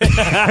 Yeah.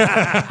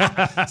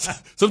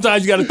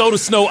 Sometimes you got to throw the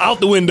snow out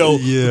the window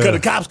because the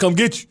cops come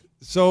get you.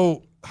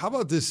 So how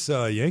about this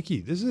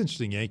Yankee? This is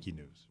interesting Yankee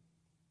news.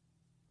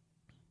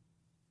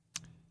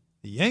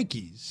 The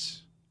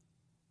Yankees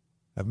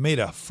have made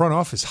a front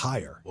office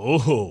hire.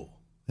 Oh.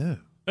 Yeah.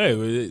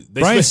 Hey,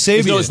 Brian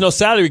Sabian. There's no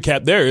salary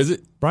cap there, is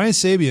it? Brian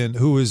Sabian,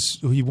 who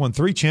he won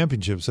 3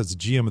 championships as the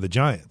GM of the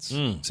Giants,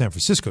 San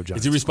Francisco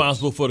Giants. Is he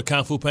responsible for the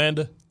Kung Fu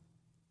Panda?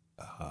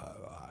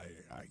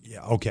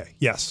 Yeah. Okay.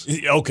 Yes.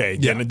 Okay.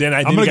 Yeah. Then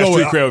I'm gonna go.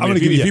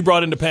 If he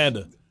brought in the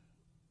Panda.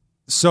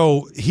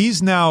 So he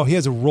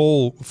has a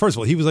role. First of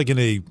all, he was like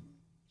it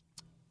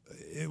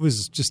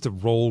was just a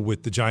role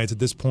with the Giants at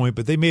this point,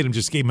 but they gave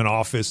him an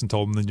office and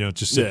told him,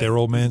 just sit there,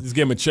 old man. Just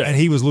give him a check. And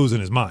he was losing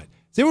his mind.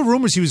 There were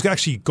rumors he was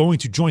actually going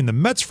to join the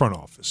Mets front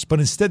office, but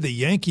instead the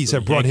Yankees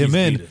have brought him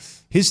in.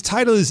 His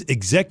title is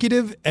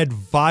Executive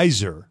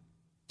Advisor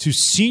to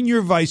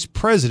Senior Vice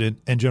President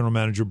and General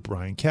Manager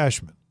Brian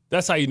Cashman.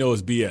 That's how you know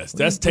it's BS.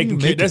 That's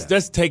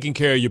taking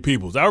care of your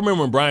peoples. I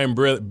remember when Brian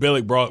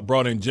Billick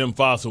brought in Jim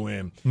Fossil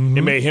in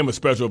and made him a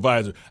special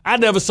advisor. I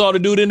never saw the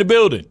dude in the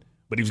building,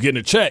 but he was getting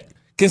a check.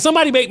 Can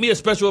somebody make me a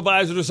special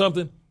advisor or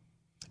something?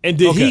 And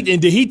did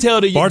he tell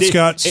the Bart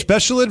Scott,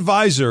 special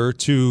advisor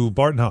to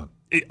Bart and Hahn?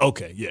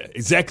 Okay, yeah,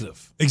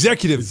 executive.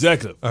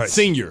 All right.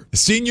 Senior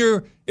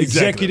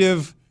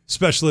executive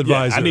special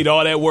advisor. Yeah, I need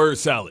all that word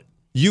salad.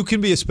 You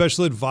can be a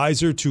special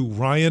advisor to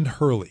Ryan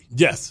Hurley.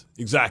 Yes,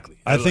 exactly.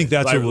 I think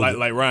that's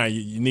like Ryan.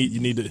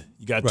 You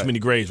got too many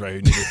grades right here.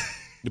 You need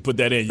to put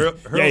that in.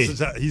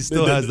 He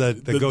still has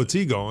the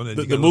goatee going. And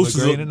the moose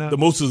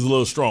is a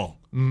little strong.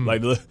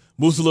 Like the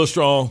moose is a little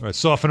strong. Right,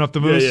 soften up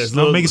the moose.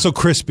 Don't make it so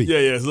crispy.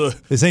 Yeah.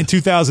 This ain't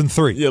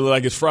 2003. Yeah,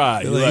 like it's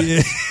fried.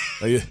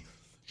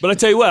 But I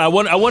tell you what, I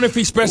wonder if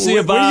he specially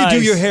advised. Where do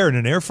you do your hair, in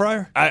an air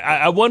fryer?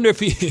 I wonder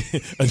if he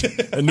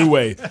a new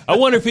way. I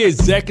wonder if he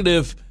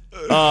executive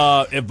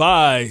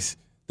advised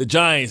the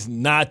Giants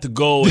not to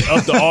go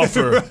up the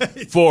offer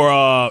for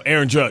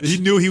Aaron Judge. He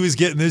knew he was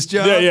getting this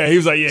job? Yeah. He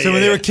was like, So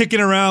when they were kicking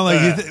around,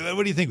 like,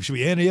 what do you think? Should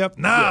we ante up?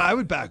 Nah, I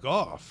would back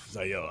off. He's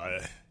like,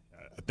 I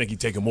think he's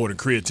taking more than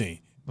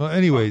creatine. Well,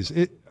 anyways,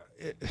 I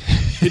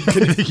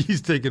think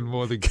he's taking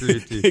more than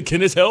creatine.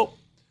 Can this help?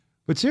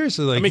 But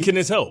seriously, can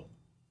this help?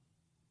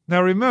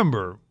 Now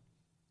remember,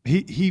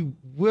 he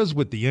was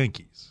with the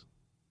Yankees,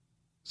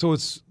 so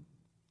it's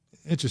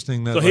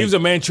interesting that. So he was a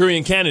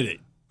Manchurian candidate.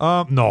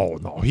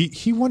 No,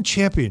 he won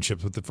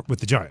championships with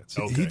the Giants.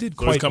 Okay. He did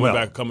so quite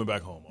well. Coming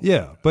back home. Okay.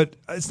 Yeah, but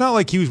it's not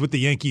like he was with the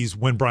Yankees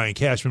when Brian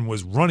Cashman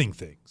was running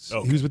things.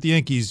 Okay. He was with the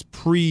Yankees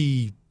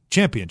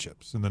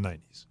pre-championships in the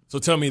 90s. So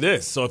tell me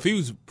this. So if he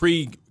was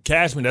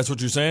pre-Cashman, that's what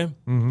you're saying?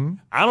 Mm-hmm.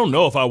 I don't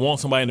know if I want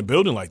somebody in the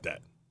building like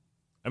that.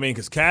 I mean,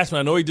 because Cashman,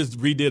 I know he just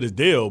redid his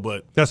deal,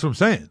 but that's what I'm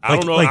saying. I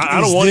don't know. I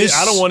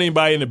don't want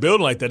anybody in the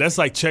building like that. That's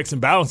like checks and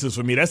balances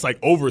for me. That's like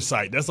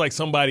oversight. That's like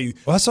somebody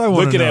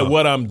looking at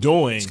what I'm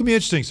doing. It's gonna be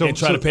interesting. And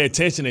trying to pay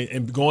attention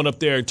and going up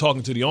there and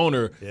talking to the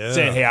owner,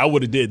 saying, "Hey, I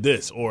would have did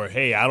this," or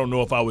 "Hey, I don't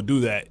know if I would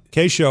do that."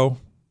 K-Show,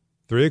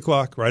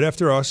 3:00, right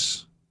after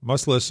us.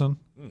 Must listen.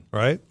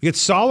 Right? You get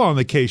Salah on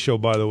the K-Show,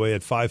 by the way,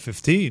 at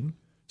 5:15.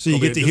 So you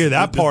get to hear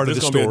that part of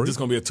the story. This is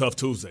going to be a tough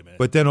Tuesday, man.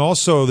 But then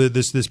also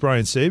this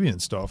Brian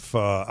Sabian stuff.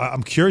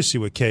 I'm curious to see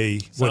what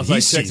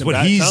he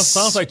sees.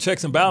 Sounds like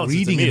checks and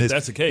balances to me, if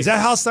that's the case. Is that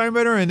Hal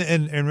Steinbrenner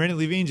and Randy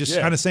Levine just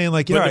kind of saying,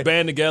 like, put the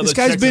band together, this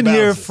guy's been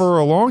here for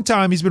a long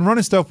time. He's been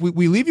running stuff.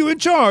 We leave you in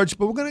charge,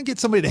 but we're going to get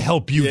somebody to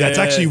help you that's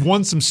actually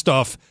won some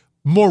stuff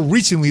more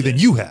recently than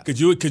you have. Could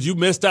you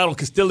missed out on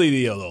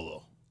Castillo,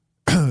 though?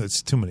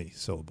 It's too many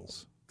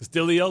syllables.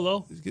 Castillo,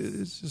 though?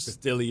 It's just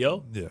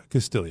Castillo? Yeah,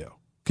 Castillo.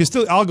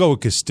 I'll go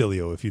with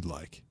Castillo if you'd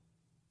like.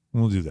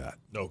 We'll do that.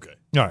 Okay.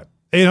 All right.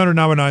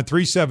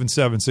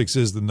 800-919-3776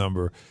 is the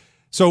number.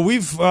 So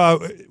we've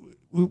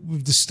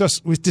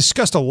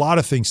discussed a lot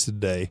of things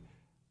today.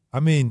 I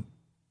mean,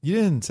 you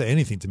didn't say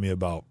anything to me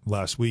about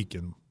last week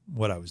and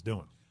what I was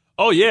doing.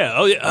 Oh yeah.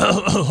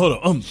 Hold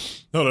on.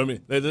 Let me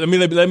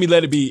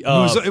let it be.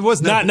 It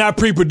wasn't not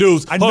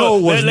pre-produced. I know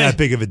it wasn't that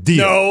big of a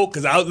deal. No,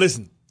 because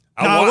listen.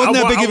 It wasn't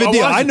that big of a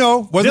deal. I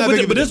know. But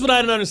this is what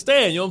I didn't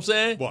understand. You know what I'm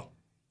saying? What?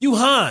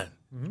 Yuhan.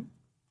 Mm-hmm.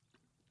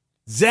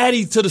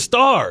 Zaddy to the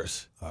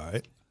stars. All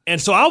right.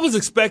 And so I was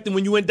expecting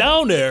when you went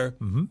down there,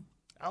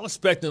 I was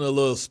expecting a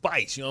little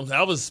spice. You know what I'm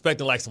saying? I was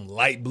expecting like some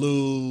light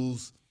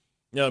blues,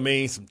 you know what I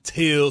mean? Some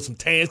teals, some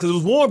tans, because it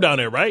was warm down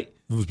there, right?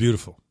 It was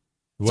beautiful.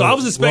 So I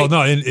was expecting.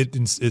 Well, no,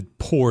 it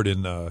poured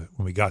in when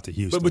we got to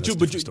Houston. But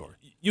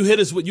you hit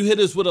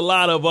us with a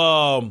lot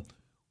of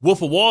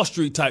Wolf of Wall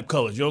Street type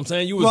colors. You know what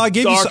I'm saying? I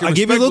gave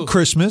you a little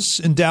Christmas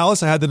in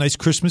Dallas. I had the nice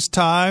Christmas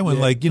tie when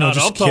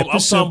just kept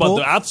it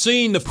simple. I've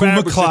seen the Puma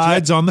fabrics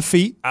Clydes on the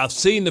feet. I've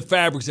seen the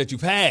fabrics that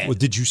you've had. Well,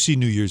 did you see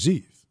New Year's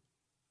Eve?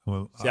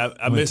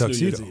 I missed New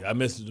Year's Eve. I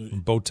missed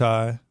it. Bow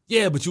tie.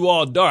 Yeah, but you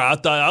all dark.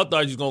 I thought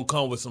you was gonna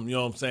come with some, you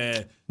know what I'm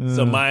saying,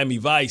 some Miami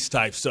Vice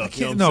type stuff.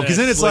 You know because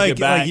then it's like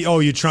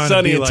you're trying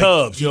Sonny to be and like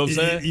Tubbs. You know what I'm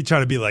saying? You're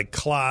trying to be like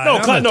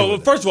Clyde. No.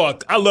 First of all,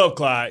 I love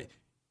Clyde.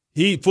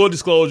 Full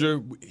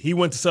disclosure, he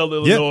went to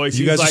Southern Illinois.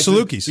 You guys are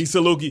Salukis. He's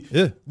Saluki.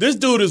 Yeah. This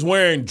dude is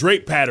wearing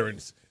drape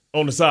patterns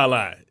on the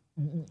sideline.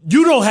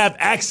 You don't have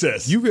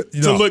access to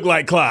look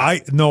like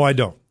Clyde. I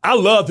don't. I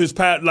love his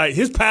pattern. Like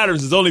his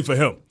patterns is only for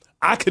him.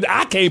 I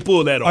can't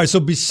pull that off. All right. So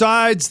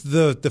besides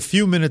the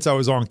few minutes I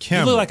was on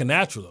camera, you look like a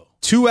natural though.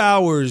 2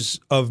 hours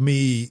of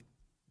me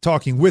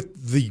talking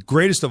with the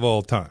greatest of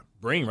all time,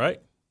 Breen,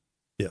 right?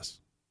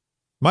 Yes,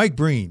 Mike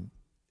Breen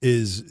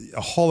is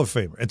a Hall of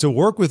Famer, and to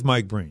work with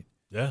Mike Breen.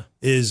 Yeah,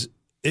 it's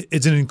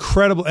an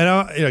incredible,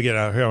 and again,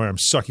 I'm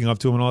sucking up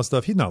to him and all that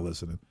stuff. He's not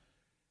listening.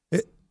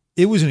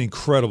 It was an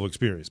incredible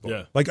experience. Boy.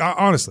 Yeah, like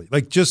honestly,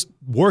 like just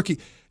working,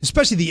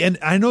 especially the end.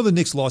 I know the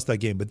Knicks lost that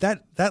game, but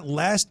that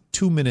last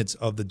 2 minutes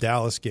of the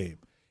Dallas game,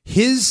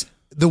 his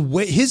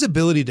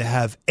ability to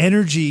have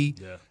energy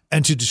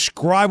and to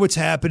describe what's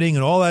happening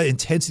and all that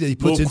intensity that he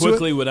puts into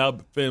quickly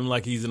without feeling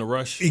like he's in a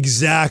rush.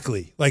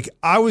 Exactly. Like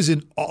I was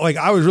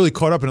really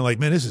caught up in it. Like,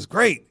 man, this is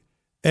great.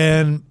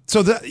 And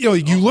so that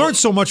you learn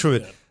so much from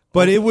it,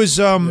 but it was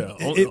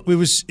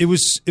it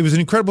was an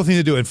incredible thing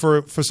to do. And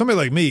for somebody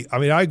like me, I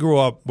mean, I grew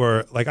up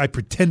where like I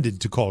pretended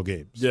to call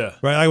games. Yeah,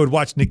 right. I would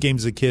watch Knicks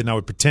games as a kid, and I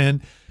would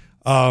pretend.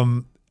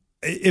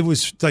 It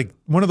was like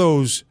one of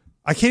those.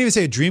 I can't even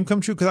say a dream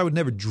come true because I would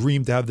never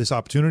dream to have this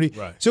opportunity.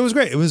 Right. So it was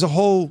great. It was a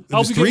whole. It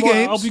was 3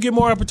 games. I hope you get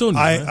more opportunities.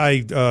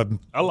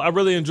 I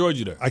really enjoyed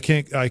you there. I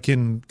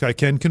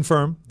can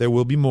confirm there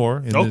will be more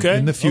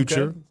in the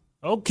future.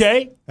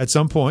 Okay. At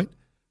some point.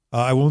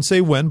 I won't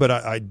say when, but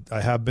I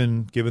have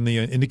been given the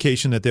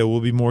indication that there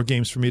will be more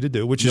games for me to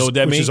do, which is awesome. You know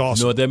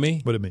what that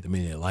means? What it mean? It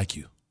means they like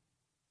you.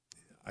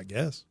 I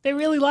guess. They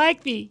really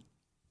like me.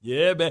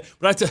 Yeah, man.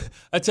 But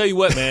I tell you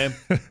what, man.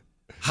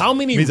 How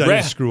many means I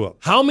didn't screw up.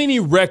 How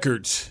many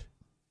records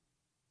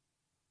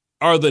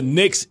are the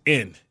Knicks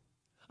in?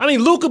 I mean,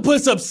 Luka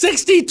puts up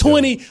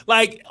 60-20,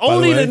 like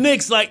only the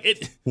Knicks, like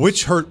it.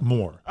 Which hurt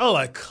more? Oh,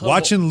 like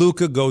watching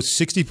Luka go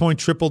 60-point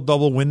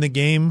triple-double, win the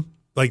game.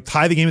 Like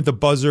tie the game at the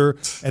buzzer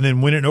and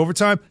then win it in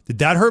overtime. Did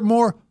that hurt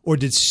more, or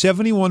did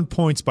 71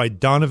 points by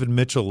Donovan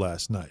Mitchell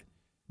last night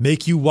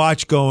make you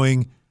watch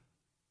going,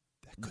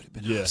 that could have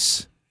been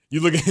us? You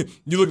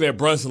looking at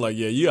Brunson like,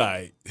 yeah, you all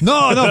right.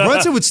 No,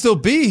 Brunson would still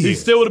be here. He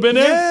still would have been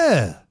there?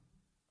 Yeah.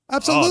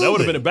 Absolutely. Oh, that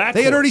would have been a backcourt.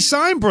 They had already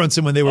signed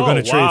Brunson when they were going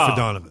to trade for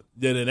Donovan.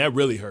 Yeah, then that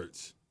really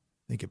hurts.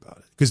 Think about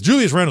it. Because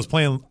Julius Randle's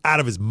playing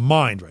out of his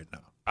mind right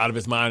now. Out of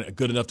his mind,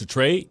 good enough to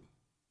trade?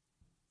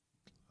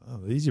 Oh,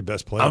 he's your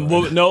best player.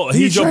 No,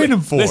 he's trading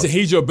him for. Listen,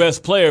 he's your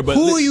best player, but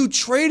who are you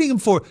trading him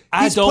for?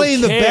 He's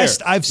playing the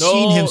best I've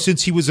seen him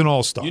since he was an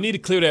All-Star. You need to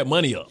clear that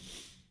money up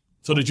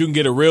so that you can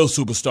get a real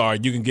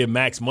superstar. You can get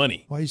max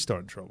money. Why are you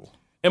starting trouble?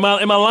 Am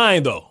I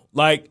lying though?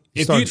 Like,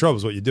 You start in trouble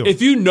is what you do.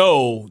 If you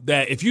know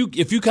that, if you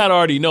kind of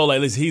already know,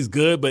 like, listen, he's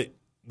good, but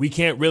we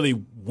can't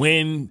really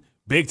win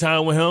big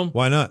time with him.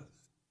 Why not?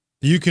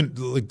 You can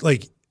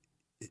like.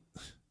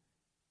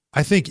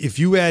 I think if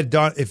you add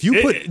this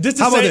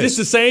is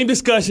the same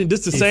discussion.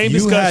 If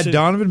you had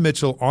Donovan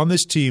Mitchell on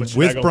this team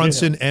with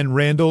Brunson and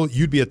Randall,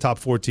 you'd be a top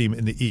 4 team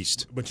in the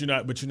East. But you're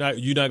not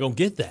gonna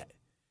get that.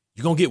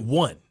 You're gonna get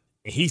one,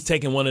 and he's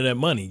taking one of that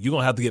money. You're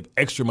gonna have to give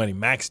extra money,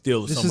 max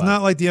deal. This is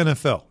not like the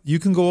NFL. You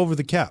can go over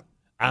the cap.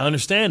 I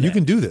understand that. You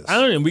can do this.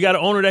 We got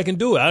an owner that can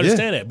do it. I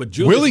understand that. But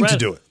to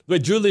do it.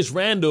 But Julius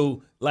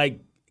Randle,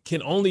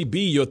 can only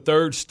be your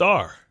third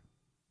star.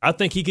 I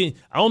think he can.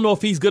 I don't know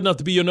if he's good enough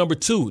to be your number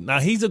 2.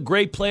 Now, he's a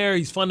great player.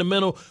 He's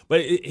fundamental,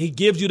 but he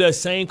gives you that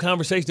same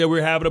conversation that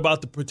we're having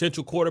about the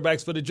potential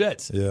quarterbacks for the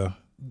Jets. Yeah.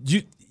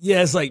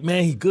 It's like,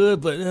 man, he's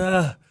good, but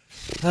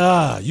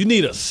you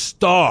need a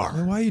star.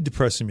 Man, why are you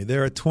depressing me?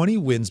 There are 20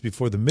 wins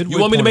before the midway. You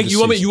want me to make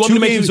you over 500. You want me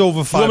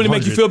to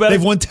make you feel better?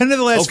 They've won 10 of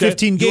the last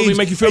 15 games. You want me to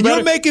make you feel better?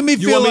 You're making me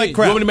feel like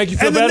crap. You want me to make you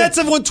feel better? And the Nets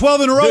have won 12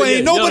 in a row.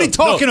 Ain't nobody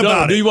talking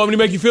about it. Do you want me to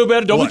make you feel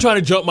better? Don't be trying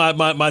to jump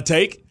my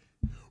take.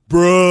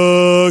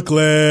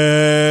 Brooklyn.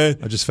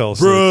 I just fell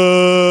asleep.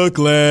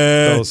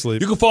 Brooklyn. Fell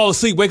asleep. You can fall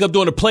asleep, wake up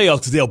during the playoffs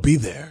because they'll be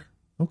there.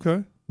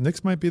 Okay.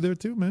 Knicks might be there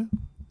too, man.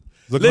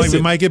 Looking like we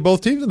might get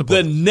both teams in the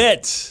playoffs. The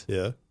Nets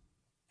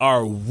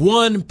are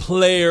one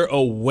player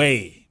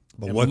away,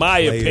 in my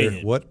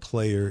opinion. What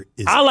player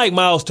is I like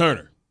Miles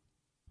Turner.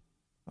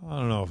 I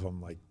don't know if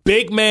I'm like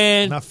big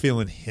man. I'm not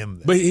feeling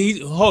him there. But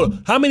hold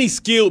on. How many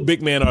skilled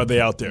big men are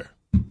they out there?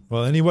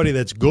 Well, anybody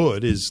that's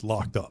good is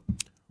locked up.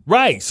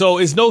 Right. So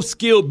it's no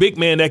skilled big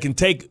man that can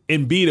take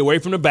Embiid away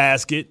from the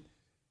basket,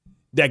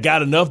 that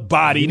got enough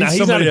body. Now,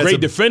 he's not a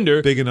great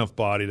defender. Big enough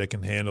body that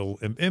can handle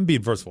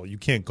Embiid. First of all, you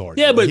can't guard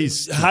him. Yeah, but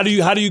how do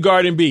you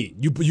guard Embiid?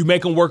 You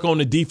make him work on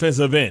the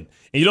defensive end.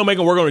 And you don't make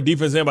him work on the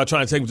defensive end by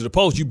trying to take him to the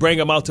post. You bring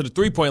him out to the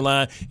three-point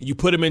line, and you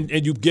put him in,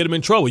 and you get him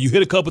in trouble. You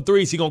hit a couple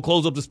threes, he's going to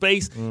close up the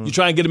space. You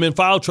try and get him in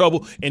foul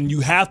trouble, and you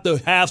have to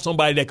have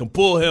somebody that can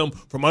pull him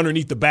from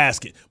underneath the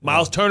basket.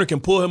 Miles Turner can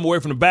pull him away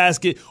from the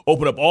basket,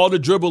 open up all the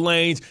dribble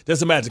lanes.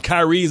 Just imagine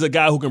Kyrie's a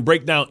guy who can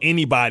break down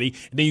anybody.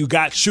 And then you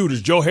got shooters.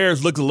 Joe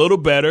Harris looks a little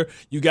better.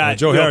 You got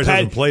Joe Harris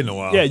hasn't played in a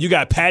while. Yeah, you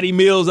got Patty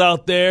Mills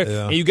out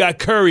there, and you got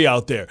Curry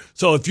out there.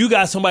 So if you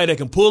got somebody that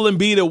can pull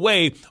Embiid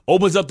away,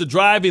 opens up the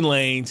driving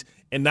lanes,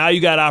 and now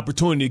you got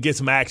opportunity to get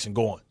some action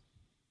going.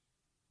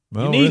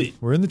 Well, you need it.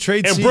 We're in the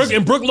trade season.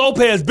 And Brook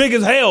Lopez, big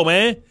as hell,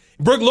 man.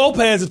 Brook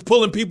Lopez is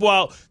pulling people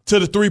out to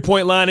the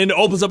three-point line, and it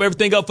opens up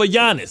everything up for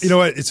Giannis. You know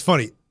what? It's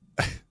funny.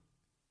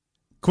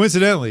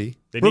 Coincidentally,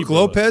 Brook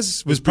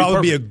Lopez was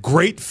probably be a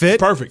great fit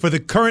for the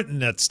current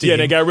Nets team. Yeah,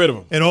 they got rid of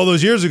him. And all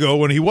those years ago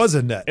when he was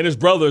a Net. And his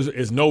brother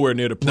is nowhere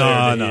near the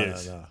player he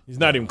is. No. He's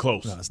not even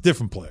close. No, it's a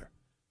different player.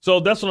 So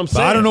that's what I'm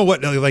saying. But I don't know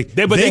what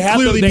they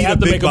clearly need a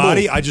big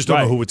body. I just don't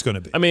know who it's going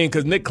to be. I mean,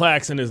 because Nick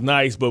Claxton is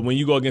nice, but when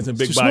you go against some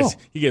big bodies,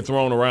 he get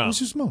thrown around. He's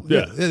too small.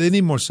 Yeah, they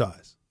need more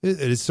size.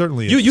 It's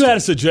certainly you had a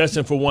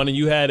suggestion for one, and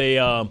you had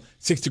a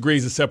 6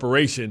 degrees of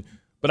separation,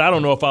 but I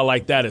don't know if I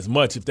like that as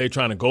much if they're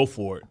trying to go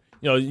for it.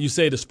 You know, you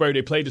say the Spurs.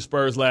 They played the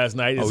Spurs last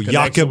night.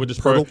 Jakob with the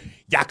Spurs.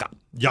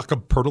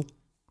 Jakob Poeltl.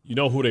 You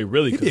know who they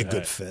really could be a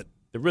good fit.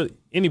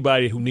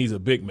 Anybody who needs a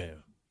big man.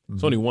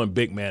 There's only one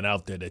big man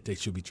out there that they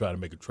should be trying to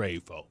make a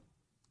trade for.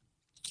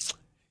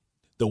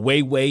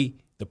 The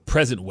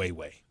present Way.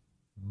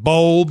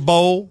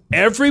 Bowl.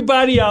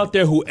 Everybody out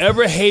there who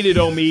ever hated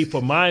on me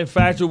for my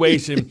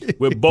infatuation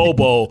with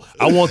Bobo,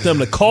 I want them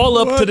to call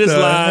up to this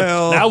line.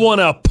 And I want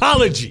an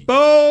apology.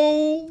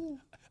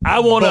 I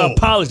want an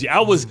apology.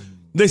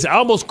 Listen, I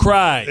almost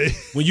cried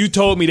when you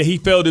told me that he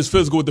failed his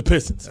physical with the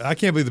Pistons. I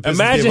can't believe the Pistons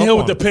Imagine him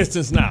with the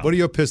Pistons now. What are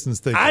your Pistons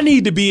thinking? I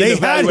need to be in the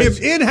evaluation.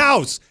 They had him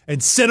in-house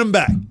and sent him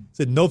back.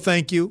 Said, no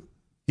thank you.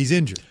 He's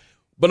injured.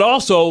 But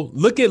also,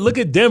 look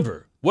at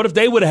Denver. What if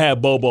they would have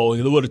had Bobo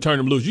and would have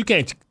turned him loose? You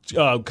can't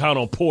count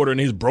on Porter and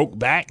his broke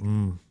back.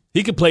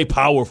 He could play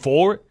power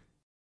forward.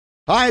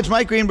 Hi, it's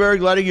Mike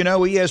Greenberg letting you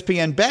know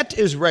ESPN Bet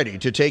is ready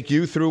to take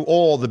you through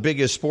all the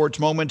biggest sports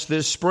moments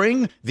this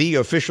spring. The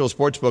official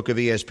sportsbook of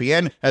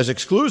ESPN has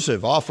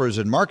exclusive offers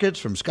and markets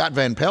from Scott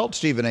Van Pelt,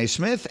 Stephen A.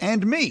 Smith,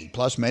 and me,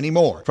 plus many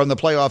more. From the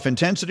playoff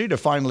intensity to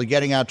finally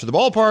getting out to the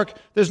ballpark,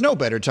 there's no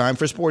better time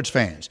for sports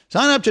fans.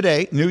 Sign up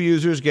today. New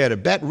users get a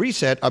bet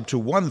reset up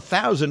to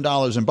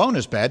 $1,000 in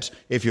bonus bets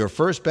if your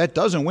first bet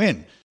doesn't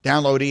win.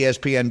 Download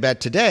ESPN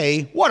Bet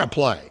today. What a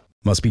play.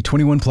 Must be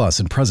 21 plus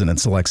and present in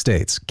select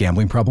states.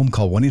 Gambling problem?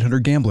 Call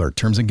 1-800-GAMBLER.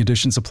 Terms and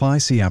conditions apply.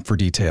 See app for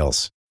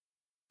details.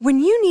 When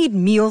you need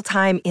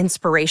mealtime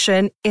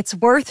inspiration, it's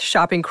worth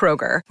shopping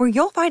Kroger, where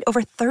you'll find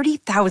over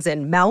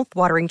 30,000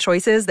 mouth-watering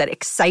choices that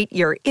excite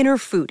your inner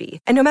foodie.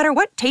 And no matter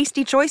what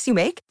tasty choice you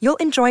make, you'll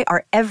enjoy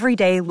our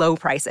everyday low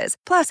prices,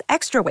 plus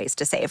extra ways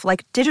to save,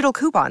 like digital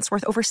coupons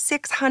worth over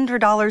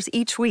 $600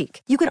 each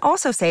week. You can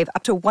also save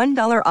up to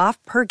 $1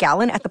 off per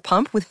gallon at the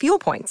pump with fuel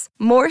points.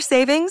 More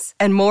savings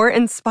and more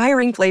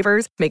inspiring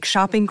flavors make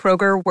shopping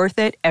Kroger worth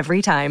it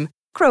every time.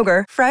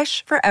 Kroger,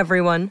 fresh for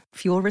everyone.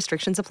 Fuel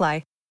restrictions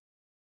apply.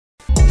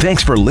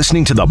 Thanks for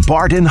listening to the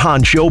Bart and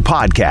Hahn Show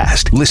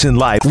podcast. Listen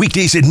live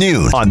weekdays at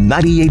noon on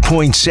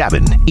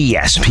 98.7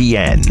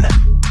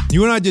 ESPN.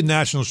 You and I did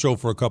national show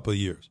for a couple of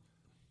years.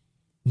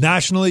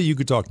 Nationally, you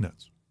could talk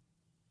Nets.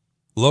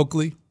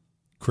 Locally,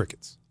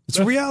 crickets. It's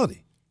a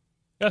reality.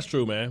 That's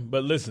true, man.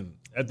 But listen,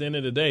 at the end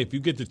of the day, if you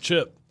get the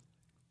chip,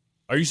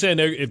 are you saying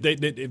if they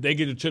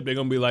get the chip, they're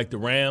going to be like the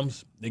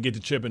Rams? They get the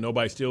chip and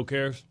nobody still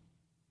cares?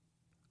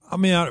 I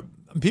mean,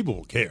 people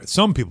will care.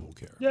 Some people will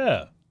care.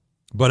 Yeah.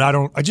 But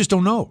I just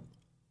don't know.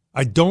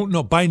 I don't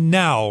know. By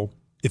now,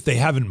 if they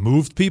haven't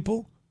moved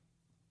people,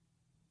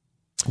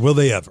 will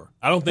they ever?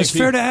 I don't think it's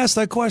fair to ask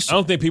that question. I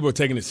don't think people are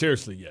taking it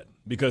seriously yet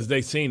because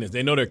they've seen it.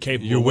 They know they're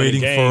capable. You're of winning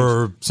waiting games.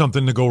 for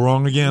something to go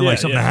wrong again, like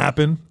something to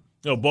happen.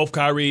 You know, both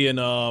Kyrie and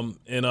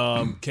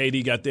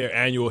KD got their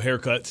annual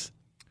haircuts.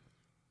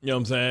 You know what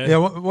I'm saying? Yeah.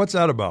 What's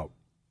that about?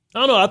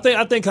 I don't know.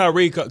 I think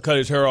Kyrie cut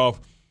his hair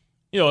off.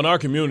 You know, in our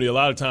community, a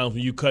lot of times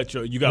when you got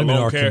what do you long mean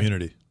hair. Our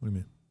community. What do you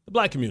mean? The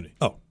black community.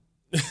 Oh.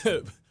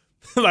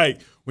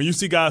 Like when you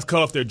see guys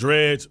cut off their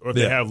dreads or if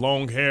they Yeah. have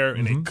long hair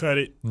and they cut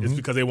it, it's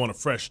because they want a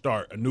fresh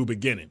start, a new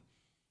beginning.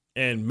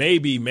 And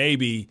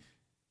maybe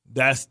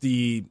that's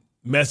the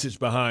message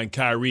behind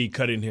Kyrie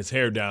cutting his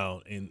hair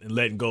down and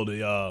letting go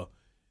the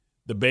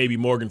baby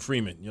Morgan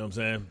Freeman. You know what I'm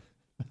saying?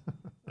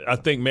 I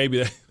think maybe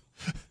that.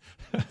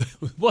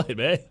 What,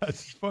 man?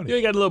 That's funny. You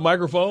ain't got a little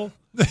microphone?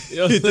 You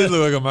know It did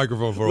look like a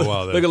microphone for a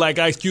while there. Looking like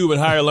Ice Cube in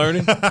Higher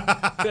Learning. You know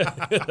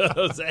what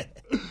I'm saying?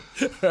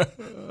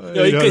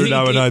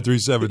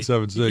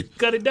 800-937-76.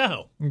 Cut it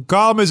down.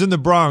 Colin is in the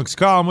Bronx.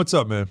 Colin, what's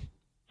up, man?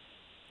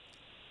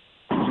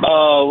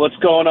 What's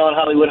going on,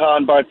 Hollywood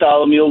Hahn,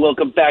 Bartholomew?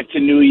 Welcome back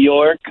to New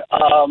York.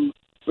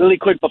 Really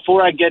quick,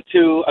 before I get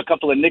to a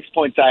couple of Knicks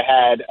points I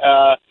had,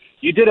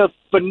 you did a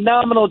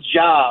phenomenal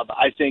job,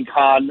 I think,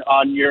 Hahn,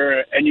 on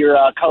your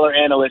color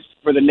analyst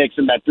for the Knicks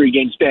in that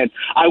 3-game span.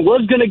 I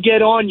was going to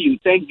get on you.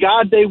 Thank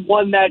God they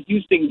won that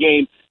Houston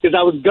game because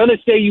I was going to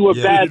say you were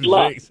bad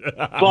luck.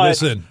 But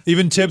listen,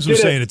 even Tibbs was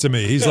saying it to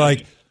me. He's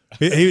like,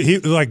 he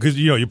like, because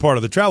you're part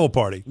of the travel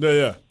party.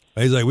 Yeah.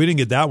 He's like, we didn't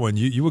get that one.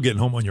 You were getting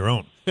home on your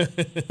own. yeah, and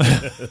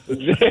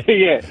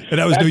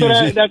that was New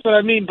Year's Eve. That's what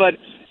I mean. But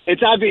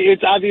it's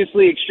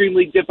obviously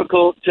extremely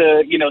difficult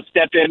to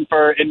step in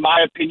for, in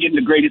my opinion,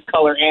 the greatest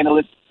color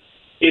analyst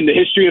in the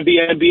history of the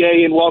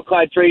NBA in Walt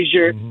Clyde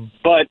Frazier. Mm-hmm.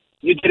 But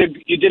you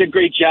did a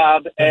great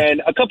job.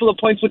 And a couple of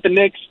points with the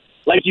Knicks,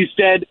 like you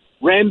said,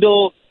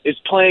 Randall is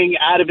playing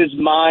out of his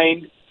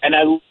mind, and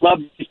I love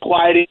he's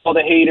quieting all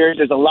the haters.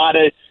 There's a lot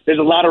of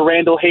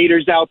Randall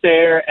haters out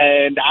there,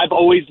 and I've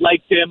always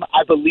liked him.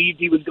 I believed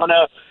he was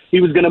gonna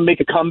make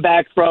a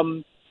comeback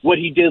from what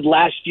he did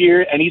last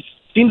year, and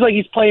seems like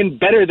he's playing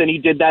better than he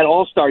did that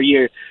All-Star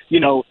year,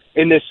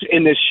 in this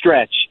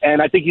stretch.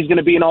 And I think he's going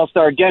to be an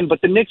All-Star again.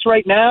 But the Knicks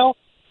right now,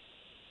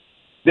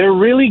 they're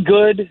really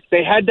good.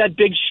 They had that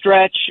big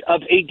stretch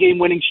of 8-game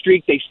winning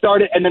streak. They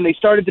started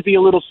to be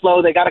a little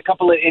slow. They got a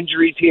couple of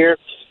injuries here.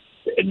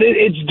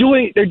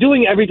 They're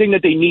doing everything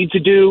that they need to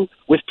do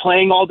with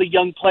playing all the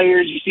young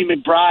players. You see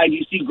McBride,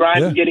 you see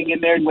Grimes getting in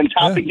there, and when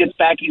Toppin gets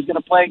back, he's going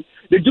to play.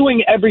 They're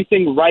doing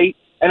everything right.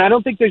 And I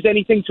don't think there's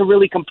anything to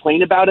really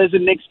complain about as a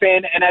Knicks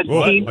fan and as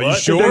a team. Are you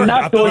sure?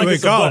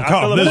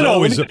 Calm. There's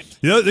always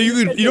you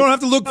don't have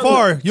to look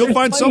far. You'll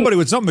find somebody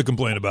with something to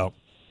complain about.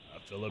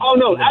 Oh,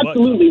 no,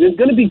 absolutely. There's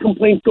going to be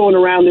complaints going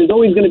around. There's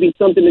always going to be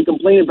something to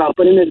complain about.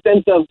 But in the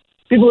sense of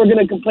people are going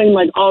to complain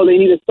like, oh, they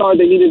need a star,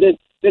 they needed this.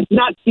 It's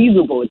not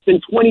feasible. It's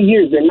been 20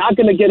 years. They're not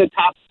going to get a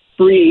top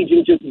free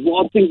agent just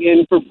waltzing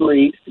in for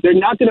free. They're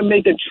not going to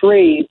make a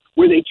trade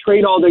where they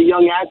trade all their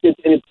young assets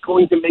and it's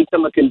going to make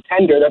them a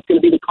contender. That's going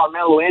to be the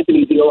Carmelo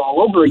Anthony deal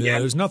all over again. Yeah,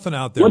 there's nothing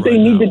out there. What they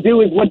need to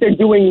do is what they're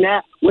doing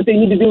now. What they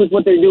need to do is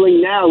what they're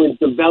doing now is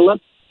develop,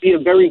 be a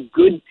very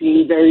good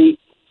team, very,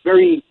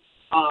 very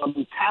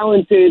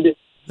talented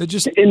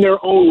in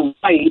their own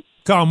right.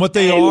 Colin, what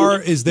they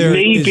are is they're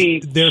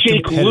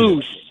shake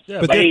loose.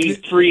 Yeah, a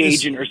free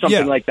agent or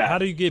something like that. How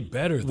do you get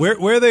better?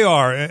 Where they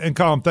are, and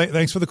Colin,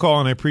 thanks for the call,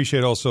 and I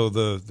appreciate also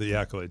the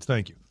accolades.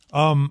 Thank you.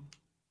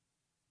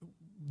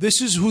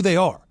 This is who they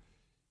are.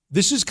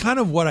 This is kind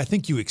of what I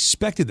think you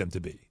expected them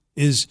to be,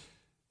 is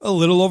a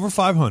little over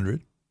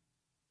 500,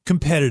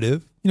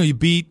 competitive. You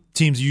beat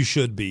teams you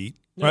should beat,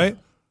 right?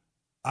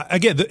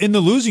 Again, in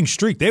the losing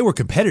streak, they were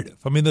competitive.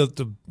 I mean,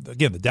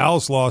 the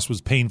Dallas loss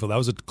was painful. That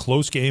was a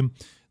close game.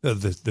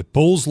 The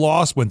Bulls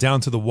loss went down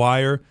to the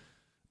wire.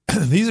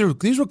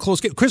 These were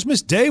close games.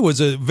 Christmas Day was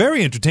a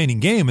very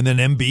entertaining game, and then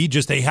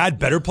Embiid they had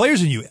better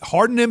players than you.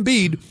 Harden and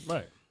Embiid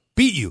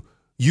beat you.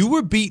 You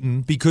were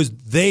beaten because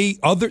the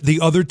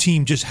other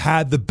team just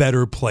had the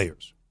better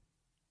players.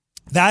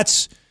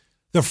 That's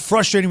the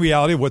frustrating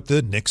reality of what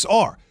the Knicks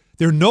are.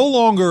 They're no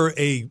longer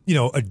a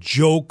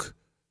joke,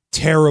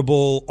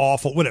 terrible,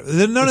 awful, whatever.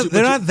 They're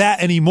not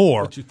that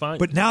anymore.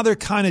 But now they're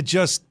kind of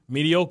just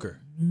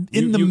mediocre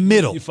in the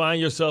middle. You find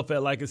yourself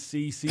at like a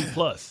C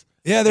plus.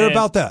 Yeah, they're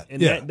about that. And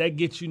yeah. that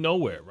gets you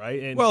nowhere,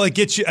 right? And well, it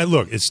gets you –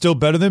 look, it's still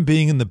better than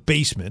being in the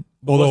basement,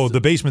 although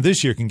the basement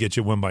this year can get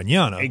you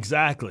Wembanyama.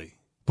 Exactly.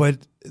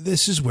 But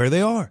this is where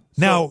they are.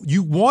 Now,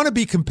 you want to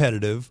be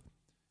competitive,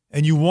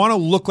 and you want to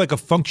look like a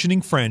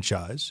functioning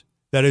franchise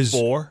that is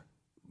for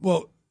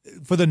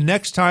the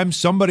next time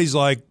somebody's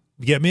like,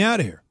 get me out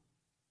of here.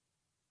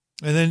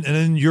 And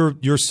then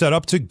you're set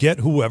up to get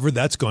whoever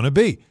that's going to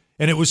be.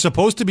 And it was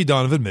supposed to be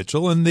Donovan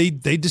Mitchell, and they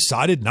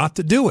decided not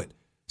to do it.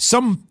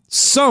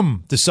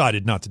 Some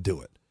decided not to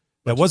do it.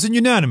 That wasn't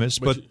unanimous,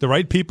 but the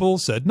right people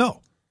said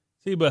no.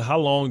 See, but how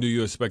long do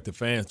you expect the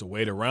fans to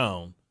wait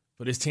around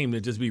for this team to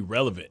just be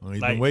relevant? Well,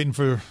 he's been waiting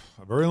for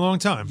a very long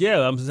time.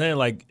 Yeah, I'm saying,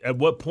 like, at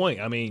what point?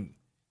 I mean,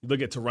 you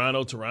look at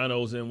Toronto.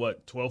 Toronto's in,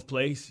 12th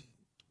place?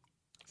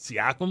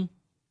 Siakam?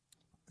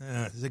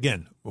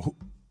 Again,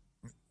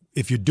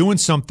 if you're doing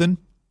something,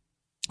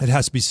 it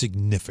has to be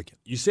significant.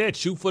 You said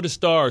shoot for the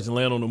stars and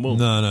land on the moon.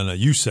 No.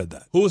 You said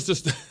that. Who's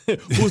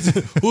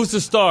the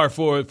star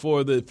for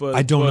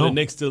the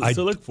Knicks to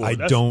look for? I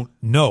don't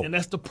know. And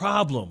that's the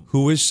problem.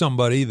 Who is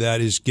somebody that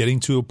is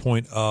getting to a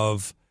point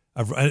of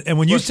and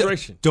when you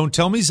say, don't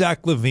tell me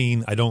Zach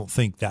LaVine, I don't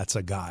think that's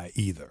a guy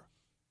either.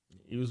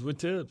 He was with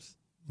Tibbs.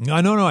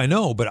 I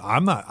know, but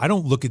I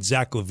don't look at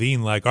Zach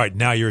LaVine like, all right,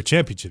 now you're a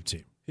championship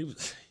team.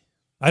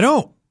 I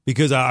don't,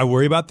 because I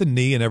worry about the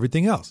knee and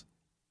everything else.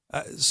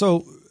 I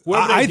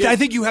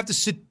think you have to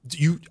sit.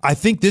 I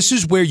think this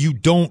is where you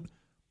don't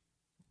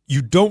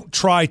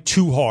try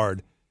too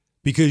hard,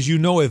 because you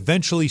know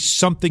eventually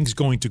something's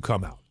going to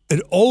come out.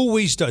 It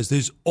always does.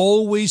 There's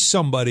always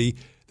somebody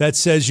that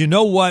says, you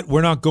know what,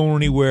 we're not going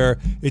anywhere.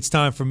 It's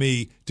time for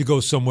me to go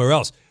somewhere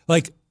else.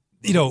 Like,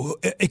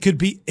 it could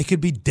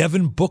be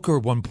Devin Booker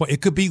at one point. It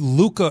could be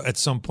Luka at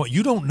some point.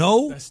 You don't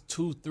know. That's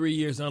 2-3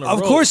 years on a row.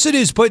 Of course it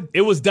is, but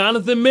it was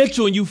Donovan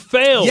Mitchell and you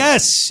failed.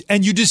 Yes,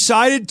 and you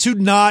decided to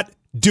not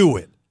do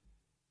it.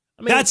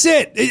 I mean, that's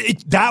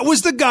it. That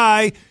was the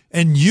guy,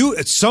 and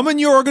some in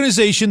your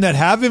organization that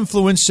have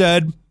influence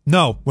said,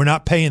 no, we're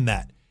not paying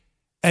that.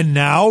 And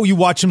now you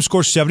watch him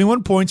score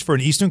 71 points for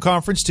an Eastern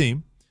Conference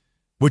team,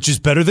 which is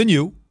better than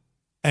you,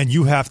 and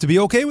you have to be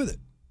okay with it.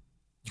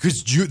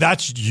 Because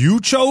you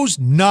chose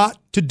not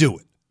to do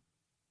it,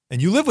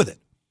 and you live with it.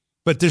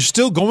 But there's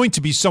still going to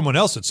be someone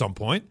else at some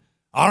point.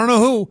 I don't know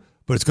who,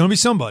 but it's going to be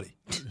somebody.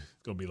 It's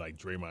going to be like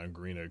Draymond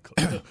Green or ain't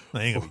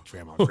going to be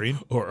Draymond Green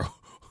or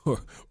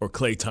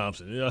Klay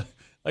Thompson.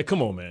 Like,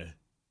 come on, man.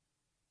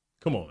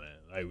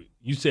 Like,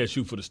 you said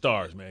shoot for the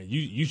stars, man.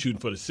 You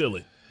shooting for the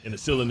ceiling. And the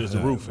ceiling is the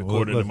roof,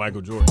 according to Michael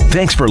Jordan.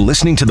 Thanks for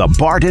listening to the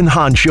Bart and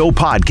Hahn Show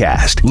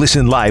podcast.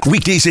 Listen live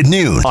weekdays at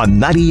noon on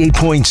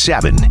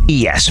 98.7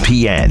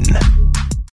 ESPN.